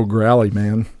 it's so growly,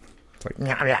 man. It's like,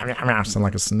 sound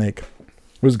like a snake.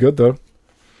 It was good, though.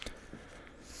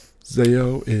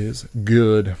 Zayo is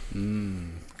good.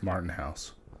 Martin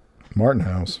House. Martin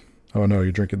House. Oh, no,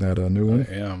 you're drinking that new one?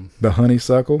 I am. The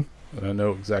honeysuckle? And I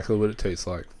know exactly what it tastes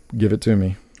like. Give it to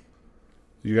me.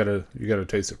 You gotta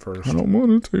taste it first. I don't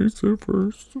want to taste it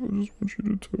first. I just want you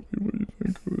to tell me what you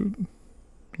think of it.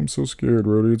 I'm so scared,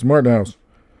 Rody. It's Martin House.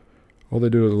 All they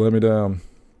do is let me down.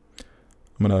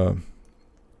 I'm gonna...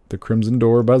 The Crimson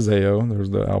Door by Zayo. There's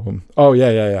the album. Oh,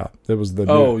 yeah. It was the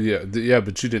Oh, yeah,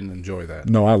 but you didn't enjoy that.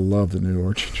 No, I love the new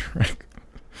Orchard track.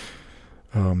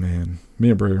 Oh, man. Me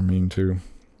and Bray are mean, too.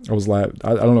 I was I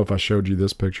don't know if I showed you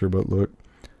this picture, but look.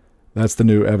 That's the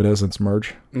new Evanescence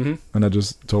merch. Mm-hmm. And I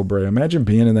just told Bray, imagine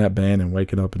being in that band and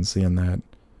waking up and seeing that.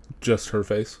 Just her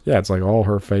face? Yeah, it's like all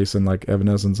her face and like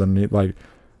Evanescence underneath. Like,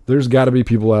 there's got to be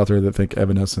people out there that think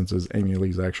Evanescence is Amy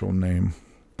Lee's actual name.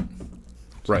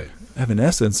 Right.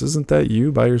 Evanescence, isn't that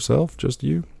you by yourself? Just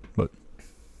you? But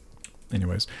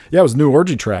anyways. Yeah, it was a new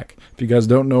Orgy track. If you guys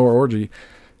don't know Orgy,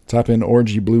 type in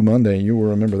Orgy Blue Monday. You will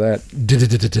remember that.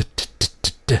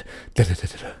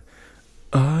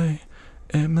 I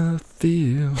am a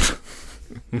feel.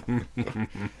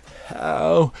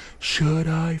 How should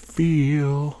I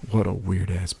feel? What a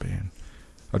weird ass band.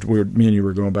 Me and you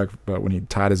were going back about when he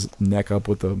tied his neck up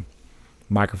with the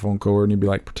microphone cord and he'd be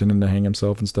like pretending to hang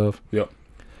himself and stuff. Yep.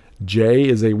 Jay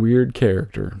is a weird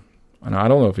character. And I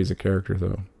don't know if he's a character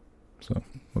though. So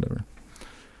whatever.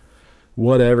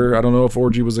 I don't know if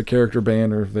Orgy was a character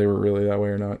band or if they were really that way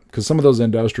or not. Because some of those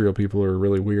industrial people are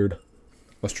really weird.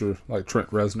 That's true. Like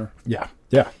Trent Reznor. Yeah.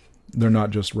 They're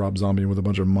not just Rob Zombie with a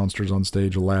bunch of monsters on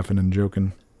stage laughing and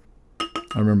joking.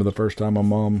 I remember the first time my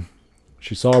mom,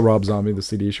 she saw Rob Zombie, the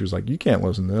CD, she was like, you can't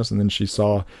listen to this. And then she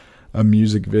saw a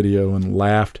music video and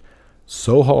laughed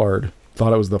so hard,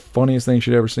 thought it was the funniest thing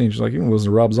she'd ever seen. She's like, you can listen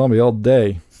to Rob Zombie all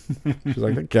day. She's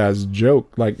like, that guy's a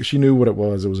joke. Like, she knew what it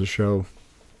was. It was a show.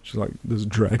 She's like, this is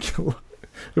Dracula.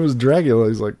 It was Dracula.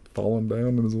 He's like falling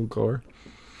down in his little car.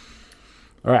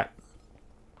 All right.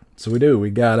 So we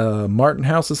got Martin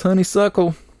House's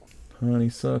Honeysuckle.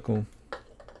 Honeysuckle.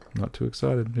 Not too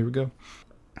excited. Here we go.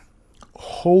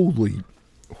 Holy.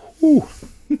 Whew.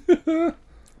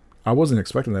 I wasn't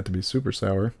expecting that to be super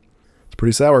sour. It's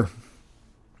pretty sour.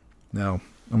 Now,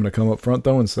 I'm going to come up front,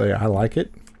 though, and say I like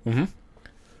it. Mm-hmm.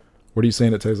 What are you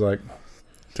saying it tastes like?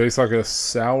 Tastes like a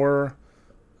sour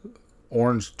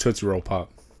orange Tootsie Roll Pop.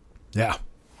 Yeah.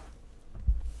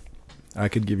 I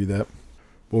could give you that.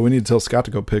 Well, we need to tell Scott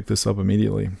to go pick this up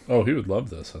immediately. Oh, he would love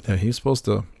this. I think. Yeah, he's supposed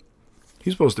to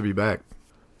be back.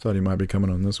 Thought he might be coming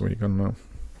on this week. I don't know.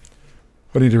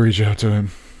 I need to reach out to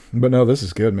him. But no, this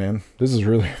is good, man. This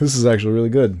is actually really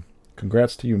good.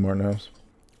 Congrats to you, Martin House.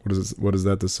 What is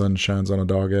that? The sun shines on a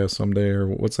dog ass someday, or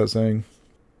what's that saying?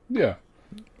 Yeah.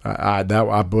 I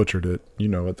butchered it. You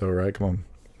know it though, right? Come on.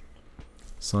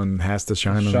 Sun has to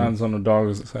shine Shines on a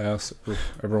dog's ass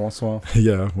every once in a while.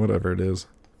 Yeah, whatever it is.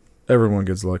 Everyone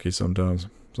gets lucky sometimes.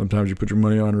 Sometimes you put your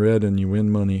money on red and you win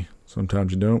money.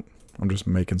 Sometimes you don't. I'm just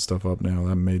making stuff up now.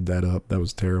 I made that up. That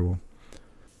was terrible.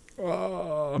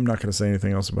 I'm not going to say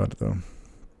anything else about it, though.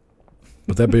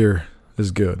 But that beer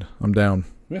is good. I'm down.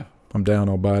 Yeah. I'm down.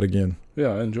 I'll buy it again. Yeah,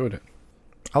 I enjoyed it.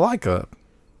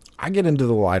 I get into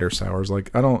the lighter sours.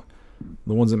 Like, the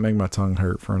ones that make my tongue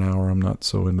hurt for an hour, I'm not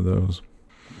so into those.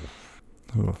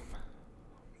 Oh.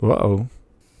 Uh-oh.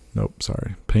 Nope,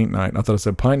 sorry. Paint night. I thought I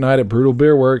said pint night at Brutal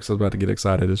Beer Works. I was about to get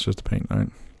excited. It's just a paint night.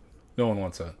 No one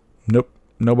wants that. Nope.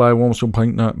 Nobody wants your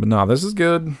paint night. But nah, this is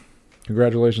good.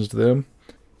 Congratulations to them.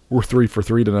 We're 3 for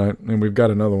 3 tonight, and we've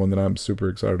got another one that I'm super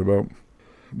excited about.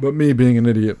 But me being an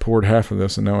idiot poured half of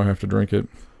this, and now I have to drink it.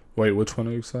 Wait, which one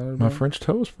are you excited about? My French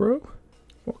toast, bro.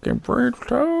 Fucking French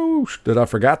toast. That I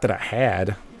forgot that I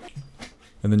had.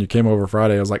 And then you came over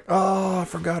Friday. I was like, oh, I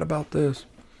forgot about this.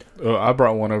 I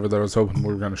brought one over that I was hoping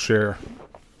we were going to share.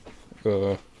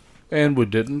 And we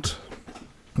didn't.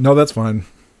 No, that's fine.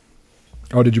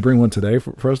 Oh, did you bring one today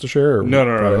for us to share? Or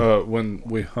No. When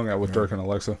we hung out with Dirk and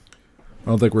Alexa. I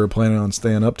don't think we were planning on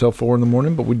staying up till 4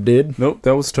 in, but we did. Nope,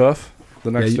 that was tough the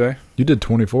next day. You did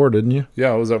 24, didn't you? Yeah,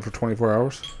 I was up for 24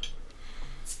 hours.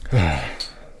 I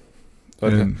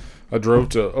drove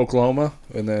to Oklahoma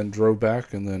and then drove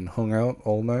back and then hung out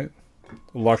all night.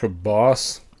 Like a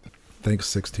boss. Thanks,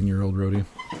 16-year-old Rody.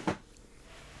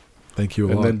 Thank you a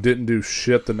lot. And then didn't do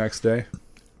shit the next day.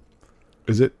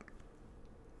 Is it?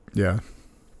 Yeah.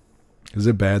 Is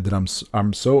it bad that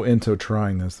I'm so into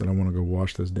trying this that I want to go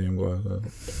wash this damn glass out?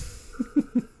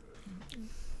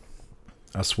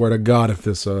 I swear to God, if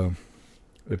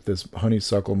this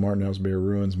honeysuckle Martinel's beer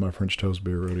ruins my French toast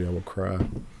beer, Rudy, I will cry.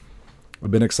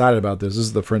 I've been excited about this. This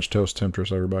is the French Toast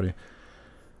Temptress, everybody,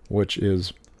 which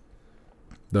is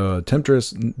the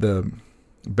Temptress. The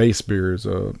base beer is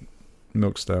a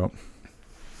milk stout.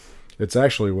 It's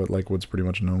actually what Lakewood's pretty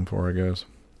much known for, I guess.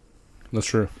 That's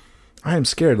true. I am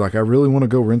scared. Like, I really want to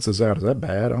go rinse this out. Is that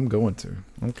bad? I'm going to.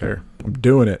 I don't care. I'm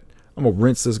doing it. I'm going to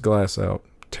rinse this glass out.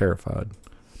 Terrified.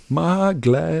 My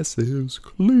glass is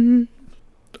clean.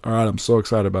 All right, I'm so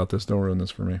excited about this. Don't ruin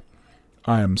this for me.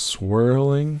 I am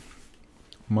swirling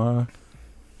my...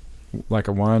 Like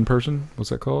a wine person?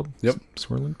 What's that called? Yep.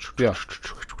 Swirling? Yeah.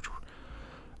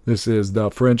 This is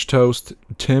the French Toast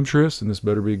Temptress, and this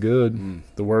better be good.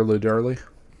 The Whirly Darly.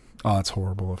 Oh, that's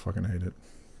horrible. I fucking hate it.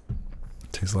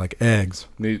 Tastes like eggs.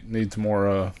 Needs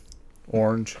more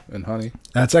orange and honey.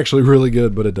 That's actually really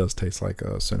good, but it does taste like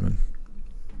cinnamon.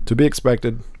 To be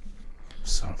expected.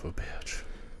 Son of a bitch.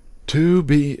 To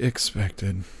be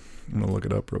expected. I'm going to look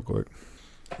it up real quick.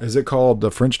 Is it called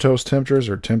the French Toast Temptress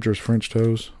or Temptress French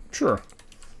Toast? Sure.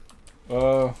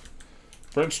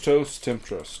 French Toast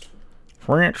Temptress.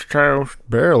 French Toast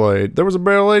Barrel Aged. There was a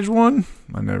barrel aged one?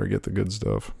 I never get the good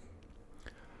stuff.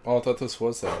 Oh, I thought this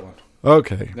was that one.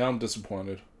 Okay. Now I'm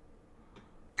disappointed.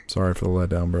 Sorry for the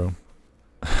letdown, bro.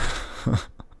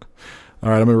 All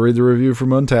right, I'm going to read the review from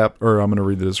Untappd, or I'm going to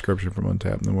read the description from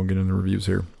Untappd, and then we'll get into the reviews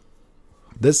here.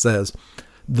 This says,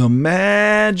 the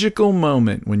magical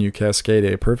moment when you cascade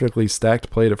a perfectly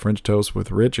stacked plate of French toast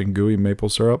with rich and gooey maple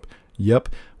syrup. Yep,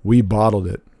 we bottled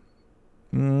it.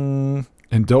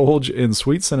 Indulge in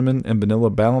sweet cinnamon and vanilla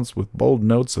balanced with bold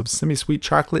notes of semi-sweet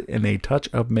chocolate and a touch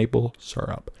of maple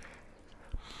syrup.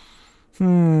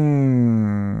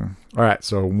 All right,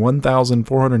 so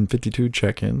 1,452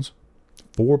 check-ins.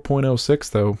 4.06,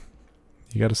 though.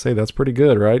 You got to say, that's pretty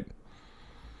good, right?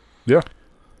 Yeah.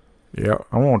 Yeah,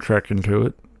 I want to check into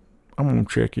it. I'm going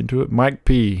to check into it. Mike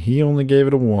P., he only gave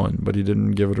it a 1, but he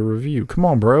didn't give it a review. Come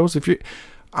on, bros. If you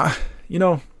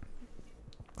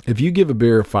give a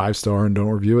beer a 5-star and don't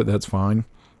review it, that's fine.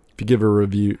 If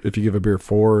you give a beer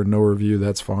 4 and no review,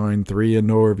 that's fine. 3 and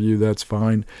no review, that's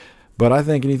fine. But I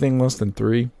think anything less than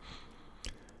 3,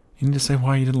 you need to say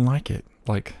why you didn't like it.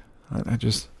 Like, I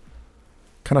just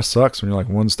kind of sucks when you're like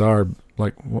 1 star.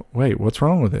 Like, wait, what's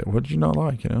wrong with it? What did you not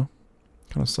like? Kind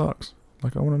of sucks.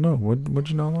 Like, I want to know, what'd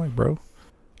you not like, bro?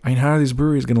 I mean, how are these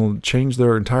breweries going to change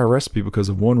their entire recipe because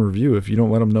of 1 review if you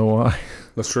don't let them know why?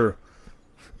 That's true.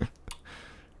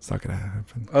 It's not going to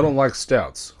happen. I don't like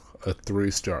stouts.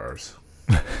 3 stars.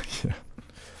 Yeah.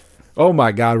 Oh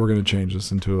my God, we're going to change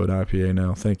this into an IPA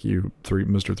now. Thank you,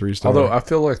 Mr. 3-star. Although I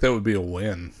feel like that would be a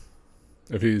win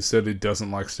if he said he doesn't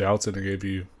like stouts and he gave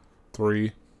you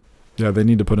 3. Yeah, they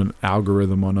need to put an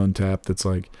algorithm on Untappd that's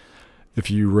like, if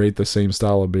you rate the same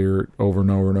style of beer over and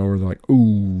over and over, they're like,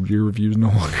 ooh, your reviews no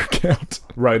longer count.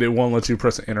 Right, it won't let you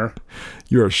press enter.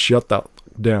 You're shut that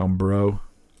down, bro.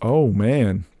 Oh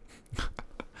man.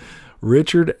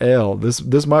 Richard L.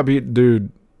 This might be,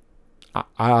 dude.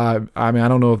 I mean, I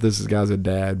don't know if this guy's a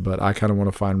dad, but I kind of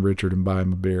want to find Richard and buy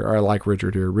him a beer. I like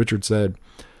Richard here. Richard said,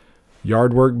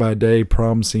 yard work by day,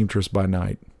 prom seamstress by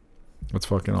night. That's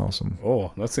fucking awesome.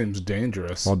 Oh, that seems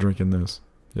dangerous. While drinking this.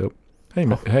 Yep.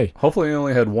 Hey. Hopefully he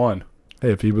only had 1.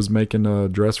 Hey, if he was making a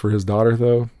dress for his daughter,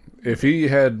 though. If he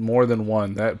had more than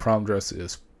 1, that prom dress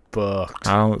is fucked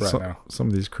now. Some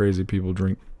of these crazy people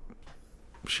drink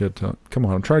shit ton. Come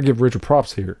on, I'm trying to give Richard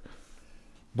props here.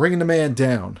 Bringing the man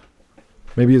down.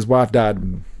 Maybe his wife died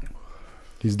and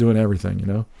he's doing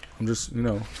everything, I'm just,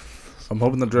 I'm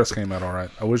hoping the dress came out all right.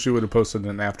 I wish you would have posted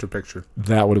an after picture.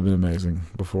 That would have been amazing.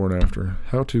 Before and after.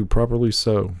 How to properly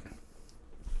sew.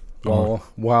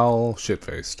 While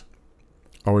shit-faced.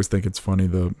 I always think it's funny,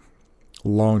 a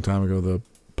long time ago, the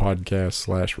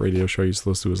podcast / radio show I used to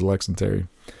listen to was Lex and Terry.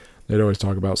 They'd always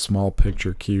talk about small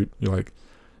picture cute. You're like,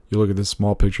 you look at this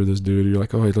small picture of this dude, you're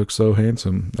like, oh, he looks so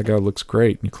handsome. That guy looks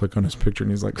great. And you click on his picture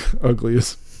and he's like ugly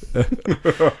as...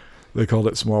 They called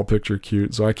it small picture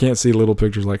cute. So I can't see little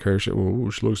pictures like her. She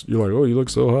looks. You're like, oh, you look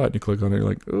so hot. And you click on it, you're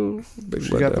like, oh, big letdown.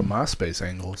 She got the MySpace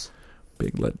angles.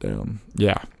 Big letdown.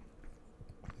 Yeah.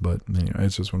 But anyway,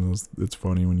 it's just one of those. It's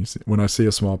funny when I see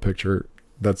a small picture.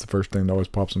 That's the first thing that always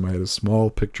pops in my head is small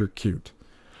picture cute.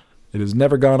 It has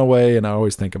never gone away, and I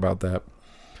always think about that.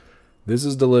 This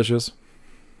is delicious.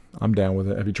 I'm down with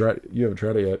it. Have you tried it? You haven't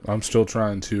tried it yet. I'm still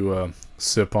trying to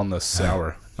sip on the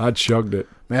sour. I chugged it.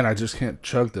 Man, I just can't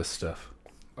chug this stuff.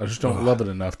 I just don't love it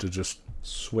enough to just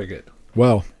swig it.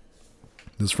 Well,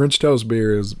 this French toast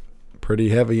beer is pretty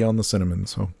heavy on the cinnamon,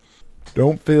 so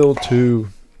don't feel too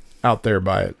out there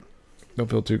by it. Don't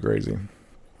feel too crazy.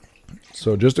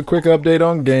 So just a quick update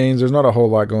on games. There's not a whole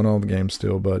lot going on with the game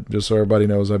still, but just so everybody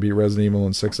knows, I beat Resident Evil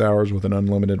in 6 hours with an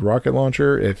unlimited rocket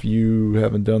launcher. If you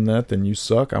haven't done that, then you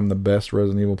suck. I'm the best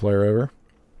Resident Evil player ever.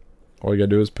 All you gotta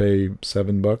do is pay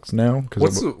 $7 now.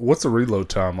 What's the reload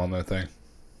time on that thing?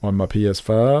 On my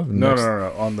PS5? No,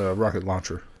 on the rocket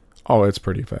launcher. Oh, it's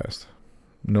pretty fast.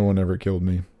 No one ever killed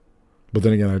me. But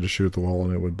then again, I just shoot at the wall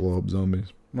and it would blow up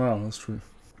zombies. Wow, that's true.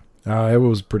 It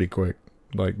was pretty quick.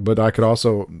 But I could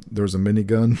also, there was a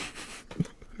minigun.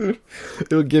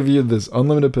 It would give you this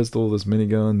unlimited pistol, this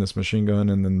minigun, this machine gun,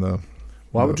 and then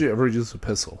Why would you ever use a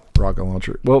pistol? Rocket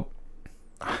launcher. Well,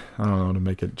 I don't know, to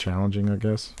make it challenging, I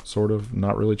guess. Sort of.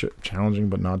 Not really challenging,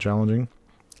 but not challenging.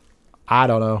 I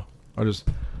don't know.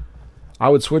 I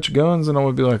would switch guns and I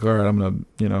would be like, all right, I'm going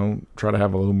to, try to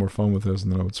have a little more fun with this.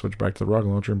 And then I would switch back to the rocket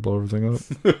launcher and blow everything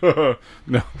up.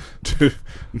 No.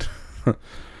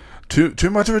 Too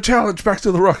much of a challenge. Back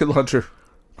to the rocket launcher.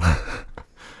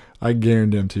 I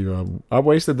guarantee you, I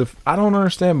wasted I don't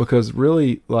understand because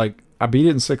really, I beat it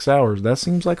in 6 hours. That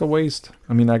seems like a waste.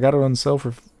 I mean, I got it on sale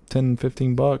for $10,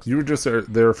 $15. You were just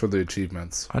there for the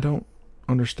achievements. I don't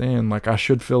understand. I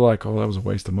should feel like, oh, that was a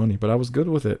waste of money, but I was good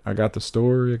with it. I got the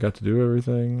story. I got to do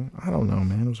everything. I don't know,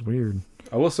 man. It was weird.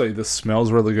 I will say this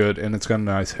smells really good, and it's got a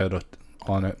nice head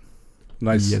on it.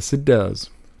 Nice. Yes, it does.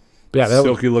 But yeah,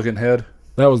 silky looking head.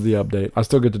 That was the update. I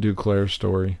still get to do Claire's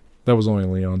story. That was only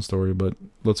Leon's story, but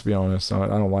let's be honest, I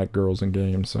don't like girls in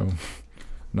games, so I'm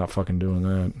not fucking doing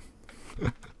that.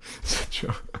 It's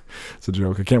a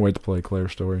joke. I can't wait to play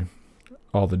Claire's story.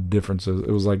 All the differences.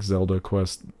 It was like Zelda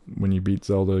quest. When you beat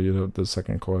Zelda, the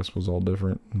second quest was all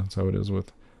different. And that's how it is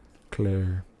with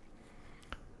Claire.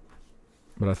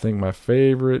 But I think my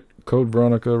favorite Code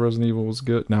Veronica Resident Evil was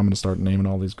good. Now I'm going to start naming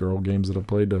all these girl games that I've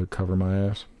played to cover my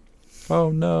ass. Oh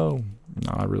no.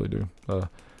 No, I really do.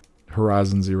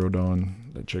 Horizon Zero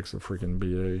Dawn. That chick's a freaking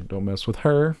BA. Don't mess with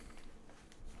her.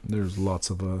 There's lots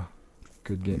of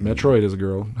good games. Metroid is a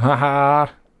girl. Haha.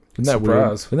 Isn't that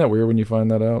weird? Isn't that weird when you find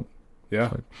that out?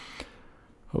 Yeah.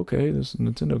 Okay, this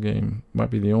Nintendo game might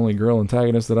be the only girl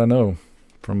antagonist that I know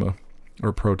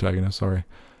or protagonist, sorry,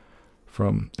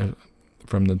 from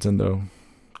Nintendo,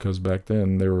 because back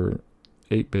then they were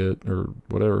 8-bit or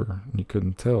whatever, and you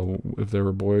couldn't tell if they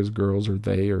were boys, girls, or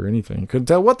they or anything. You couldn't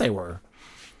tell what they were.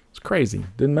 It's crazy.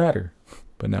 Didn't matter.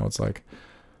 But now it's like,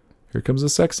 here comes a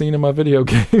sex scene in my video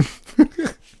game.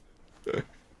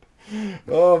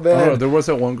 Oh man! There was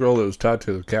that one girl that was tied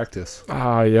to the cactus.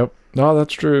 Yep. No,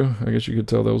 that's true. I guess you could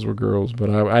tell those were girls, but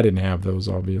I didn't have those,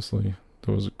 obviously.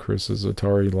 Those was Chris's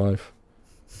Atari life.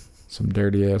 Some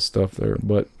dirty ass stuff there.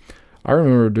 But I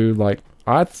remember, dude,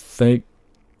 I think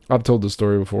I've told the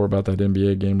story before about that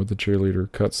NBA game with the cheerleader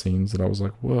cutscenes that I was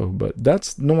like, whoa, but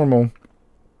that's normal.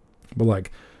 But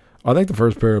I think the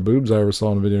first pair of boobs I ever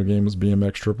saw in a video game was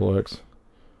BMX XXX.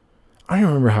 I don't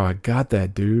remember how I got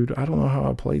that, dude. I don't know how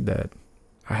I played that.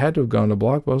 I had to have gone to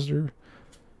Blockbuster.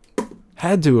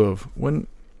 Had to have. When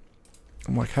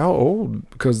I'm like, how old?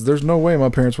 Because there's no way my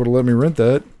parents would have let me rent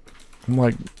that. I'm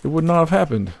like, it would not have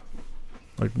happened.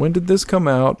 When did this come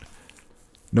out?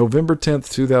 November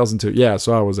 10th, 2002. Yeah,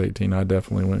 so I was 18. I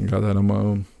definitely went and got that on my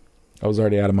own. I was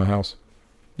already out of my house.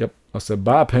 Yep. I said,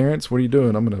 bye, parents. What are you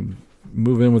doing? I'm going to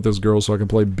move in with this girl so I can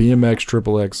play BMX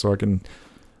XXX so I can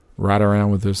ride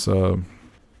around with this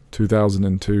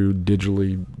 2002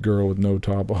 digitally girl with no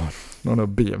top on a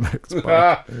BMX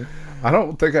bike. I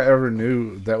don't think I ever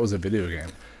knew that was a video game.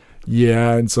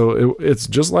 Yeah, and so it's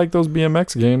just like those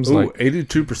BMX games. Ooh,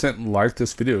 82% like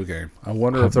this video game. I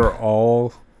wonder if they're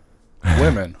all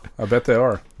women. I bet they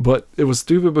are. But it was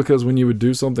stupid because when you would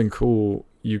do something cool,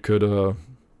 you could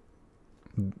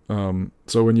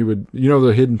so when you would,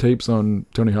 the hidden tapes on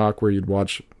Tony Hawk where you'd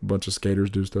watch a bunch of skaters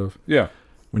do stuff? Yeah.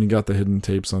 When you got the hidden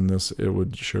tapes on this, it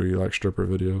would show you stripper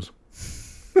videos.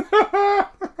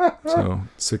 So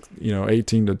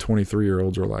 18 to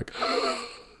 23-year-olds are like,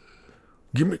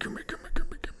 give me.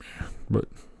 But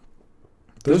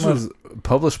this was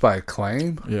published by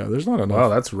Acclaim? Yeah, there's not enough. Wow,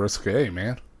 that's risque,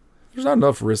 man. There's not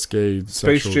enough risque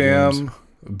Space Jam, games.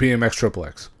 BMX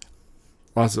XXX.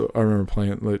 Also, I remember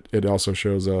playing. It also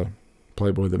shows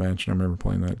Playboy the Mansion. I remember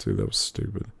playing that too. That was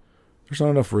stupid. There's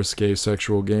not enough risque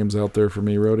sexual games out there for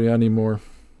me, Rody. I need more.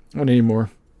 What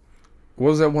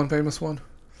was that one famous one?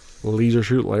 Leisure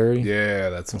Shoot Larry. Yeah,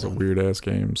 that's a weird ass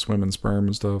game. Swimming sperm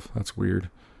and stuff. That's weird.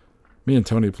 Me and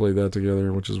Tony played that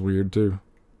together, which is weird too.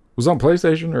 It was on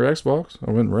PlayStation or Xbox.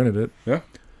 I went and rented it. Yeah.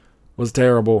 It was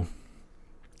terrible.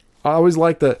 I always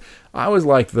liked the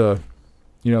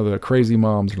you know, the crazy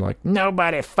moms are like,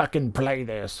 nobody fucking play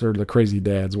this, or the crazy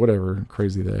dads, whatever,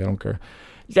 crazy dad, I don't care.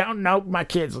 Don't know, my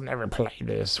kids will never play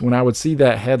this. When I would see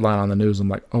that headline on the news, I'm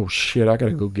like, oh shit, I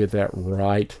gotta go get that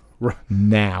right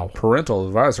now. Parental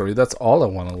advisory, that's all I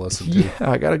want to listen to.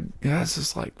 Yeah, it's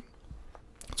just like,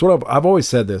 it's what I've always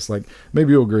said this, like,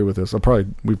 maybe you'll agree with this. We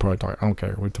probably talk, I don't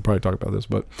care, we probably talk about this,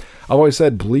 but I've always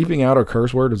said bleeping out a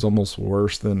curse word is almost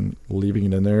worse than leaving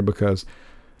it in there, because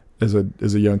as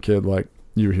a young kid, like,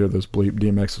 you hear this bleep,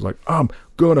 DMX is like, I'm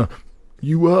gonna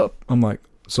you up. I'm like,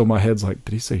 so my head's like,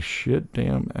 did he say shit,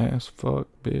 damn, ass, fuck,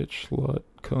 bitch, slut,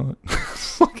 cunt?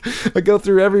 I go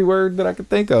through every word that I could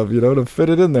think of, you know, to fit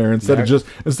it in there instead of just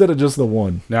the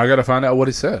one. Now I got to find out what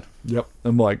he said. Yep.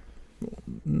 I'm like,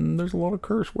 there's a lot of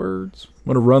curse words. I'm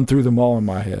going to run through them all in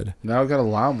my head. Now I got to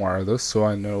LimeWire this so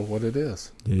I know what it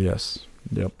is. Yes.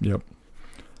 Yep.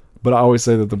 But I always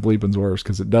say that the bleeping's worse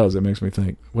because it does. It makes me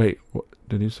think, wait, what,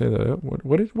 did he say that?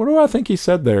 What do I think he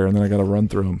said there? And then I got to run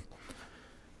through them.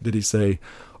 Did he say,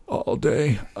 all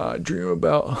day I dream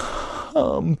about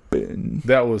humping?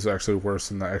 That was actually worse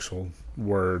than the actual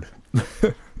word.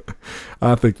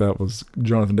 I think that was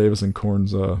Jonathan Davis and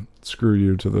Korn's screw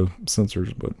you to the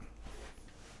censors, but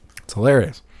it's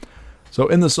hilarious. So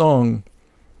in the song,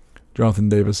 Jonathan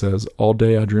Davis says, all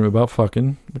day I dream about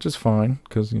fucking, which is fine,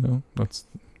 because, you know, that's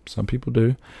some people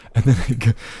do. And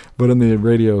then, but in the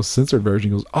radio censored version,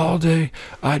 he goes, all day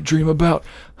I dream about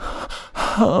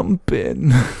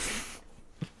humping.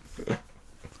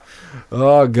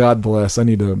 Oh, God bless. I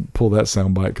need to pull that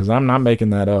soundbite because I'm not making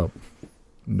that up.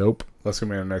 Nope. That's going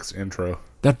to be our next intro.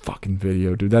 That fucking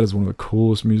video, dude, that is one of the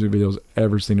coolest music videos I've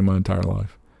ever seen in my entire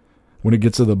life. When it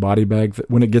gets to the body bag,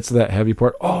 when it gets to that heavy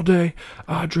part, all day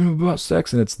I dream about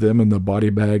sex, and it's them in the body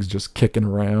bags just kicking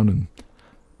around, and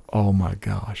oh my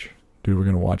gosh. Dude, we're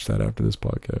going to watch that after this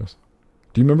podcast.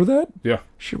 Do you remember that? Yeah.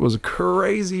 Shit was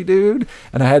crazy, dude.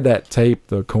 And I had that tape,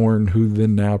 the Korn Who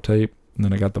Then Now tape, and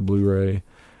then I got the Blu-ray,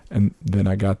 and then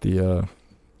I got the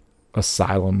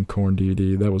Asylum Korn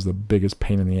DVD. That was the biggest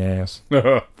pain in the ass.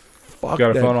 Fuck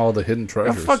Gotta that. find all the hidden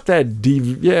treasures. Fuck that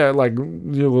DVD. Yeah, like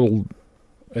your little...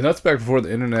 And that's back before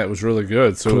the internet was really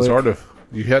good, so it was hard to...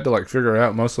 You had to, like, figure it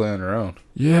out mostly on your own.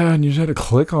 Yeah, and you just had to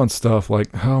click on stuff like,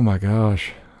 oh my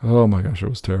gosh, it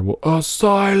was terrible.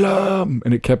 Asylum!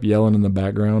 And it kept yelling in the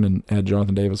background and had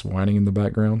Jonathan Davis whining in the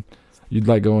background. You'd,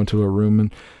 like, go into a room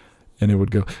and it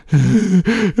would go...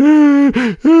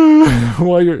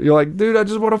 While you're like, dude, I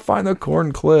just want to find the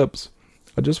Korn clips.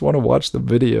 I just want to watch the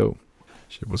video.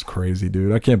 Shit was crazy,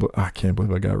 dude. I can't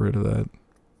believe I got rid of that.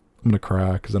 I'm going to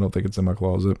cry because I don't think it's in my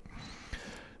closet.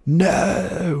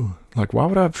 No! Like, why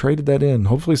would I have traded that in?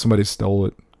 Hopefully somebody stole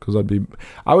it. Because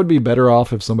I would be better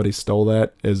off if somebody stole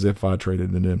that as if I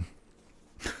traded it in.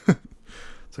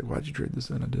 It's like, why'd you trade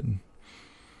this in? I didn't.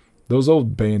 Those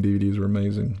old band DVDs were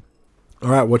amazing. All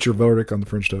right, what's your verdict on the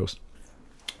French toast?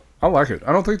 I like it.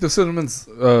 I don't think the cinnamon's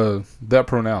that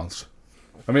pronounced.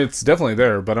 I mean, it's definitely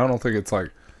there, but I don't think it's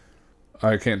like,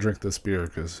 I can't drink this beer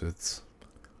because it's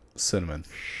cinnamon.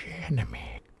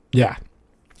 Cinnamon. Yeah.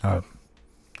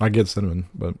 I get cinnamon,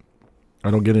 but I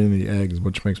don't get any of the eggs,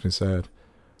 which makes me sad.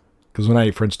 Because when I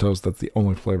eat French toast, that's the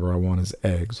only flavor I want is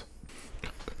eggs.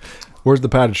 Where's the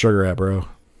powdered sugar at, bro?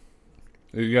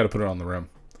 You got to put it on the rim.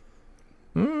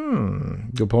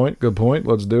 Good point.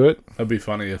 Let's do it. That'd be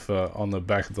funny if on the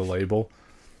back of the label,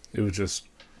 it was just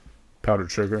powdered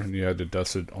sugar and you had to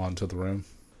dust it onto the rim.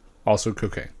 Also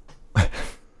cocaine.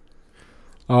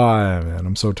 Oh, man,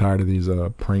 I'm so tired of these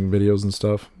prank videos and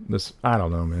stuff. I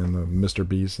don't know, man, the Mr.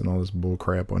 Beast and all this bull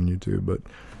crap on YouTube, but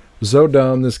so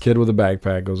dumb. This kid with a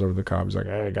backpack goes over to the cop. He's like,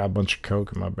 hey, I got a bunch of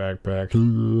Coke in my backpack.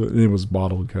 And it was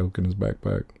bottled Coke in his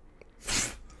backpack.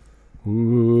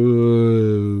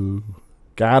 Ooh.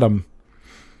 Got him.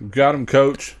 Got him,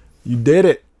 coach. You did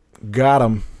it. Got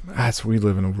him. We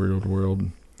live in a weird world.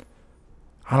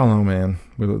 I don't know, man.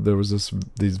 There was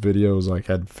these videos like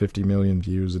had 50 million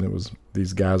views, and it was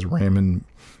these guys ramming.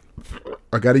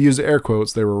 I got to use air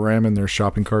quotes. They were ramming their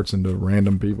shopping carts into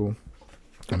random people.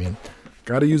 I mean,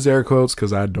 got to use air quotes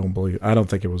because I don't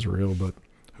think it was real, but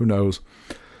who knows?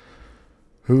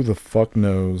 Who the fuck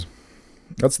knows?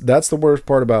 That's the worst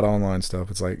part about online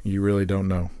stuff. It's like you really don't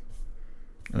know.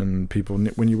 And people,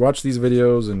 when you watch these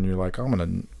videos and you're like,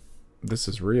 this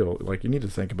is real. Like, you need to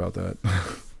think about that.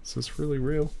 Is this really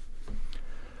real?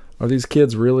 Are these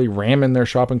kids really ramming their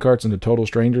shopping carts into total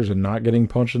strangers and not getting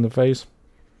punched in the face?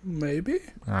 Maybe.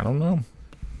 I don't know.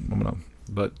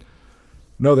 But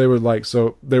no, they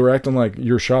were acting like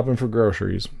you're shopping for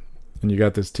groceries, and you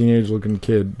got this teenage looking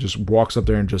kid just walks up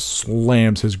there and just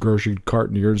slams his grocery cart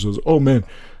into yours and goes, oh man,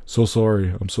 so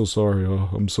sorry. I'm so sorry. Oh,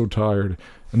 I'm so tired.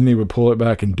 And then he would pull it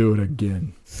back and do it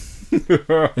again.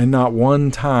 And not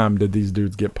one time did these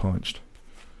dudes get punched.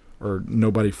 Or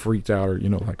nobody freaked out or,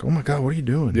 like, oh my God, what are you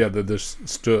doing? Yeah, they just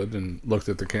stood and looked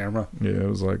at the camera. Yeah, it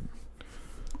was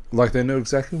like they knew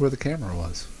exactly where the camera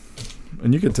was.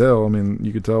 And you could tell,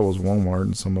 you could tell it was Walmart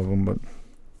in some of them, but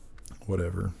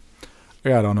whatever. I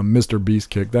got on a Mr.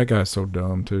 Beast kick. That guy's so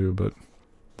dumb, too, but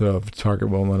the Target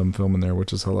won't let him film in there,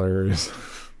 which is hilarious.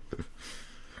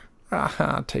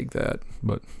 Take that.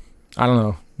 But I don't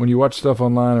know. When you watch stuff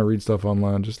online or read stuff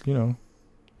online, just,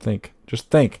 think. Just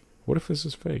think. What if this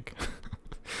is fake?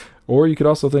 Or you could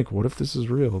also think, what if this is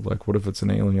real? Like, what if it's an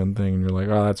alien thing and you're like,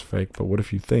 oh, that's fake. But what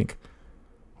if you think,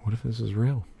 what if this is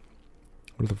real?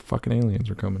 What if the fucking aliens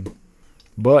are coming?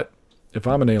 But if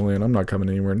I'm an alien, I'm not coming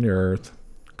anywhere near Earth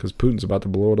because Putin's about to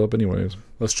blow it up anyways.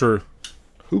 That's true.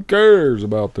 Who cares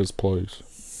about this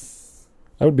place?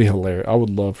 That would be hilarious. I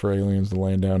would love for aliens to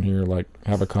land down here, like,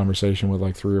 have a conversation with,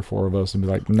 like, 3 or 4 of us and be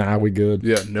like, nah, we good.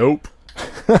 Yeah, nope.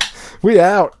 We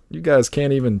out. You guys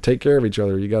can't even take care of each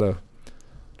other. You gotta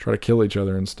try to kill each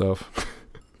other and stuff.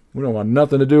 We don't want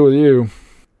nothing to do with you.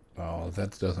 Oh,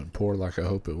 that doesn't pour like I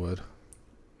hope it would.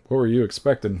 What were you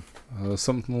expecting?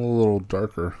 Something a little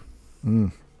darker.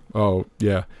 Oh,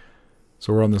 yeah.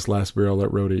 So we're on this last beer. I'll let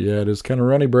Rhodey. Yeah, it is kind of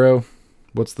runny, bro.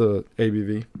 What's the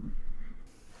ABV?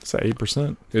 It's at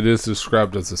 8%. It is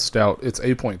described as a stout. It's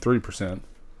 8.3%.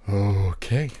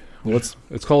 Okay.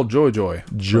 It's called Joy Joy.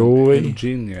 Joy.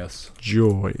 Genius.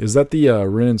 Joy. Is that the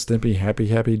Ren and Stimpy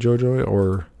Happy Joy Joy?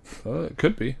 Or It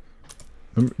could be.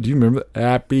 do you remember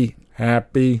Happy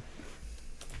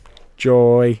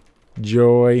Joy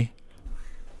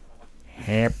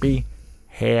Happy?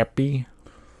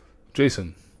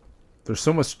 Jason, there's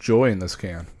so much joy in this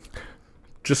can.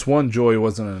 Just one joy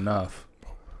wasn't enough.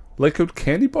 Liquid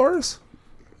candy bars?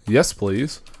 Yes,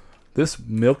 please. This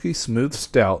milky smooth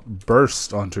stout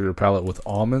bursts onto your palate with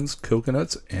almonds,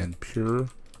 coconuts, and pure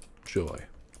joy.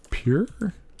 Pure?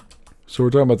 So we're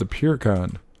talking about the pure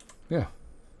kind. Yeah.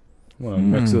 I'm going to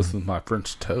mix this with my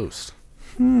French toast.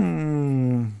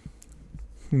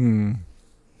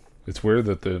 It's weird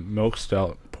that the milk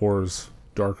stout pours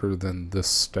darker than this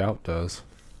stout does.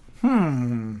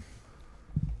 I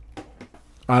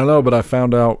don't know, but I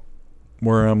found out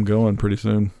where I'm going pretty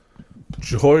soon.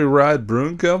 Joyride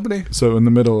Brewing Company? So in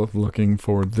the middle of looking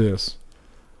for this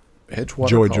Edgewater,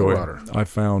 Joy, Colorado. I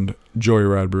found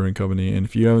Joyride Brewing Company. And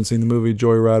if you haven't seen the movie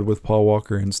Joyride with Paul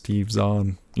Walker and Steve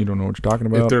Zahn, you don't know what you're talking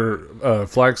about. If their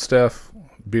Flagstaff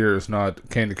beer is not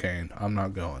candy cane, I'm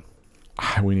not going.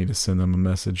 We need to send them a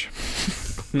message.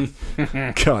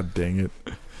 God dang it.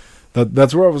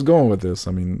 That's where I was going with this.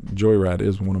 Joyride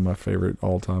is one of my favorite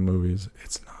all-time movies.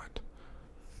 It's not.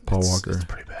 Paul Walker. It's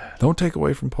pretty bad. Don't take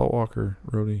away from Paul Walker,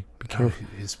 Rhodey. Be careful.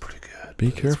 He's pretty good.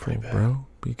 Be careful, bro.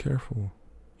 Be careful.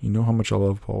 You know how much I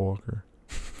love Paul Walker.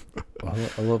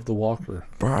 I love the Walker.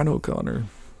 Brian O'Connor.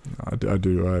 I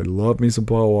do. I love me some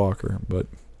Paul Walker, but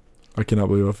I cannot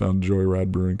believe I found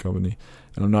Joyride Brewing Company.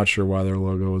 And I'm not sure why their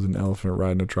logo is an elephant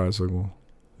riding a tricycle.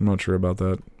 I'm not sure about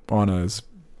that. On his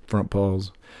front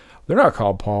paws. They're not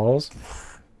called paws.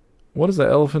 What is the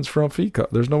elephant's front feet called?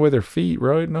 There's no way they're feet,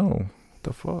 right? No. What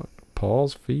the fuck?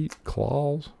 Paws, feet,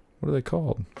 claws? What are they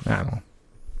called? I don't know.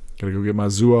 Gotta go get my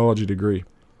zoology degree.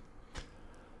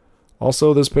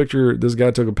 Also, this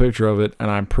guy took a picture of it,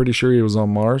 and I'm pretty sure he was on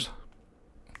Mars.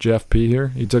 Jeff P. here.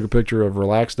 He took a picture of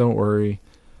Relax, Don't Worry.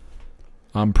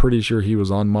 I'm pretty sure he was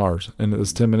on Mars, and it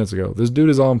was 10 minutes ago. This dude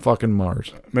is on fucking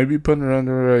Mars. Maybe putting it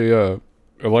under a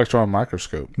electron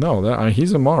microscope. No,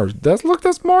 he's on Mars. That's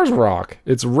Mars rock.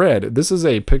 It's red. This is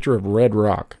a picture of red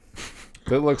rock.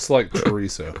 That looks like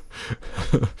chorizo.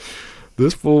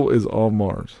 This fool is on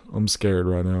Mars. I'm scared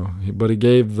right now. But he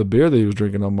gave the beer that he was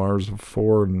drinking on Mars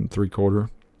 4 3/4.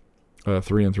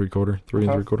 3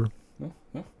 3/4.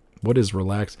 Yeah. What is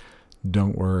Relax?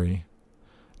 Don't Worry.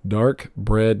 Dark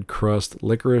bread crust,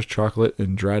 licorice, chocolate,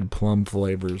 and dried plum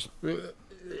flavors.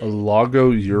 A Lago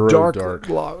Euro Dark.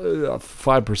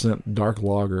 5% dark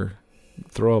lager.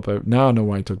 Throw up. Now I know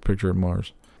why he took a picture of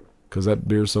Mars. Because that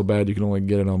beer's so bad you can only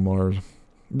get it on Mars.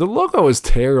 The logo is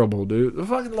terrible, dude. The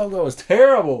fucking logo is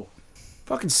terrible.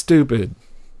 Fucking stupid.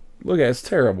 Look at it. It's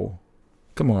terrible.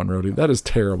 Come on, Rhodey. That is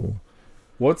terrible.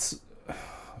 What's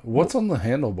on the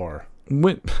handlebar?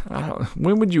 When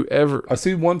would you ever... I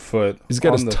see one foot. He's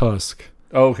got his tusk.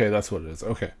 Oh, okay, that's what it is.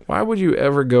 Okay. Why would you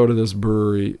ever go to this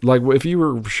brewery? Like, if you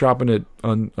were shopping at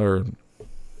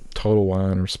Total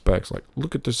Wine or Specs, like,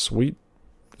 look at this sweet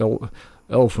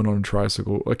elephant on a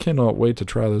tricycle. I cannot wait to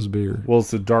try this beer. Well,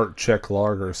 it's a dark Czech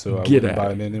lager, so I wouldn't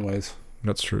buy it anyways.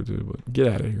 That's true, dude. But get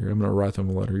out of here. I'm gonna write them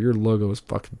a letter. Your logo is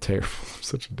fucking terrible. I'm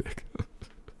such a dick.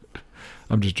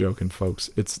 I'm just joking, folks.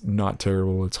 It's not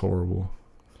terrible. It's horrible.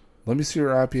 Let me see your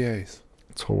IPAs.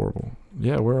 It's horrible.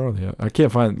 Yeah, where are they at? I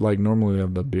can't find, like, normally they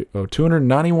have the beer. Oh,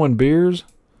 291 beers?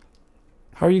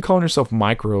 How are you calling yourself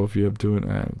micro if you have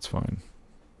it's fine.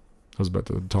 I was about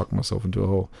to talk myself into a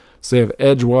hole. So they have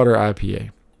Edgewater IPA.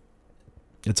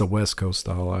 It's a West Coast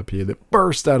style IPA that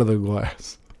burst out of the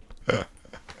glass.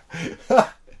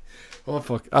 Oh,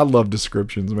 fuck. I love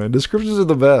descriptions, man. Descriptions are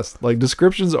the best. Like,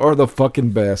 descriptions are the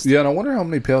fucking best. Yeah, and I wonder how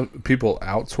many people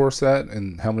outsource that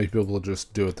and how many people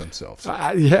just do it themselves.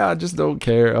 I just don't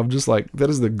care. I'm just like, that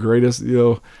is the greatest,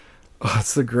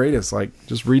 it's the greatest. Like,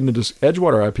 just reading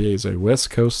Edgewater IPA is a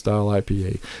West Coast style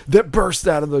IPA that burst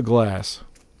out of the glass.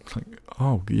 Like,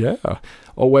 oh, yeah.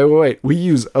 Oh, wait. We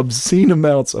use obscene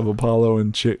amounts of Apollo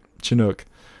and Chinook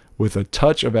with a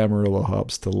touch of Amarillo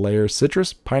hops to layer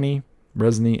citrus, piney,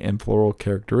 resiny, and floral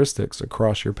characteristics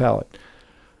across your palate.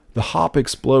 The hop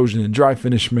explosion and dry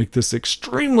finish make this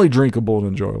extremely drinkable and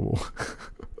enjoyable.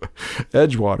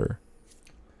 Edgewater.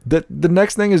 The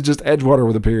next thing is just Edgewater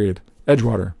with a period.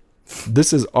 Edgewater.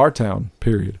 This is our town,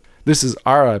 period. This is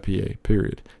our IPA,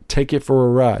 period. Take it for a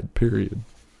ride, period.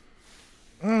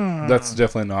 That's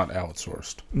definitely not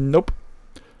outsourced. Nope.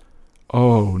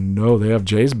 Oh, no. They have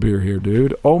Jay's beer here,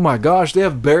 dude. Oh, my gosh. They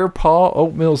have Bear Paw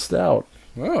Oatmeal Stout.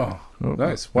 Oh,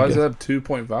 nice. Why does it have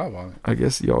 2.5 on it? I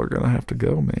guess y'all are going to have to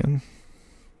go, man.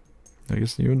 I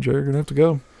guess you and Jay are going to have to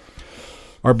go.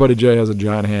 Our buddy Jay has a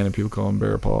giant hand, and people call him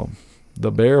Bear Paw.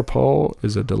 The Bear Paw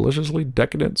is a deliciously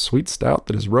decadent sweet stout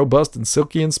that is robust and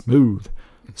silky and smooth.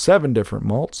 7 different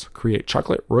malts create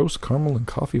chocolate, roast, caramel, and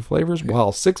coffee flavors,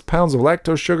 while 6 pounds of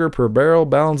lactose sugar per barrel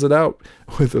balance it out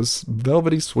with a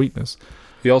velvety sweetness.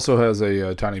 He also has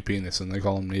a tiny penis, and they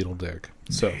call him Needle Dick.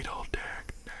 Needle Dick.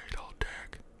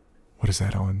 What is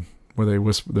that on? Where they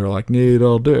whisper, they're like,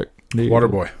 Needle Dick.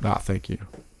 Waterboy. Ah, thank you.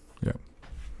 Yeah.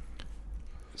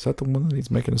 Is that the one that he's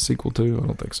making a sequel to? I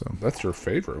don't think so. That's your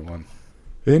favorite one.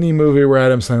 Any movie where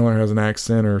Adam Sandler has an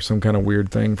accent or some kind of weird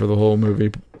thing for the whole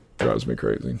movie drives me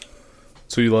crazy.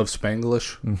 So you love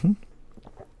Spanglish? Mm-hmm.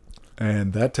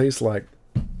 And that tastes like...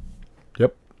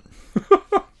 Yep.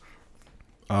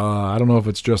 I don't know if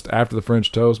it's just after the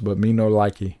French toast, but me no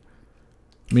likey.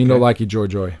 Me no likey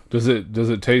joy. Does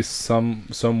it taste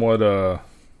somewhat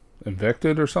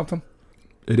infected or something?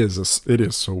 It is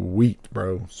sweet,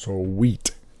 bro.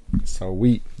 Sweet.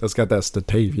 That's got that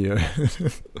Statavia.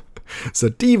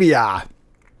 Sativia.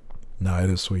 No, it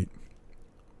is sweet.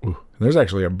 Ooh, there's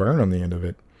actually a burn on the end of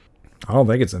it. I don't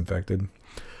think it's infected.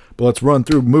 But let's run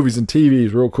through movies and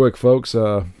TVs real quick, folks.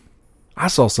 I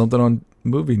saw something on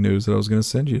movie news that I was going to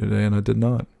send you today, and I did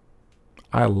not.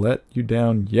 I let you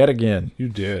down yet again. You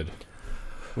did.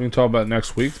 We can talk about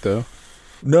next week, though.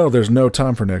 No, there's no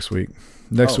time for next week.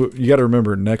 Week, you got to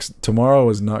remember, tomorrow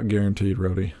is not guaranteed,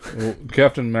 Rhodey. Well,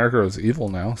 Captain America is evil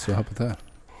now, so how about that?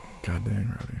 God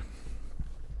dang, Rhodey.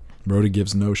 Rhodey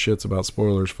gives no shits about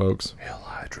spoilers, folks. Hail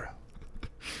Hydra.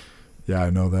 Yeah, I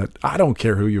know that. I don't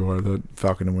care who you are. The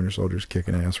Falcon and Winter Soldier's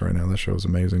kicking ass right now. That show is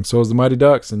amazing. So is the Mighty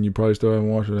Ducks, and you probably still haven't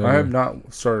watched it. I have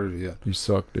not started it yet. You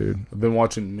suck, dude. I've been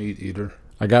watching Meat Eater.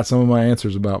 I got some of my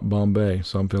answers about Bombay,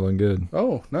 so I'm feeling good.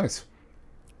 Oh, nice.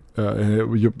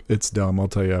 And it's dumb. I'll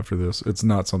tell you after this. It's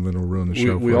not something that will ruin the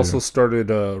show. We also started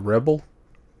Rebel.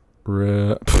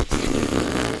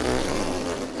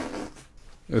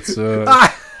 It's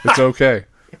it's okay.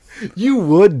 You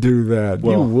would do that.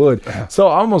 Well, you would. So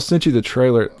I almost sent you the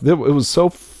trailer. It was so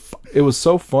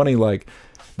funny. Like,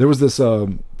 there was this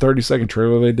 30-second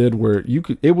trailer they did where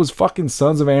it was fucking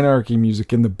Sons of Anarchy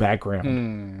music in the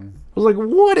background. I was like,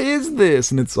 what is this?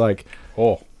 And it's like,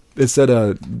 it said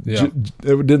it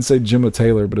didn't say Gemma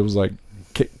Taylor, but it was like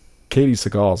Katie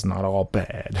Seagal's not all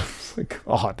bad. It's like,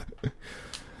 God.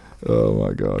 Oh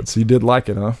my God. So you did like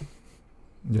it, huh?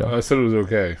 Yeah. I said it was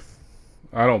okay.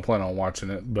 I don't plan on watching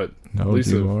it, but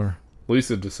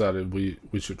Lisa decided we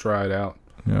should try it out.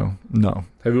 No.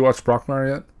 Have you watched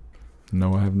Brockmire yet?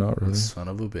 No, I have not really. Son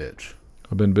of a bitch.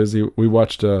 I've been busy. We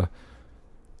watched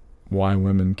Why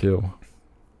Women Kill.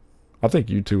 I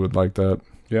think you two would like that.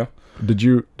 Yeah. Did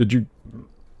you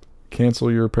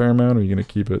cancel your Paramount, or are you going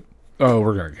to keep it? Oh,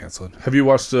 we're going to cancel it. Have you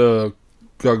watched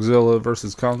Godzilla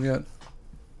vs. Kong yet?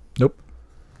 Nope.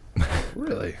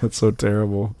 Really? That's so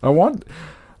terrible.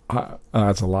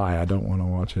 That's a lie. I don't want to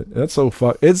watch it. That's so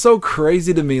It's so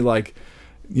crazy to me. Like,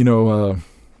 they're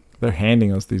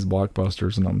handing us these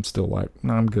blockbusters, and I'm still like,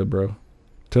 nah, I'm good, bro.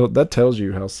 That tells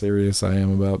you how serious I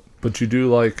am about. But you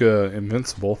do like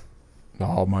Invincible.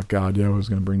 Oh my God, yeah, I was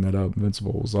gonna bring that up.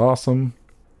 Invincible was awesome.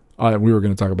 We were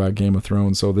going to talk about Game of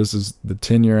Thrones. So this is the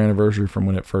 10-year anniversary from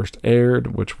when it first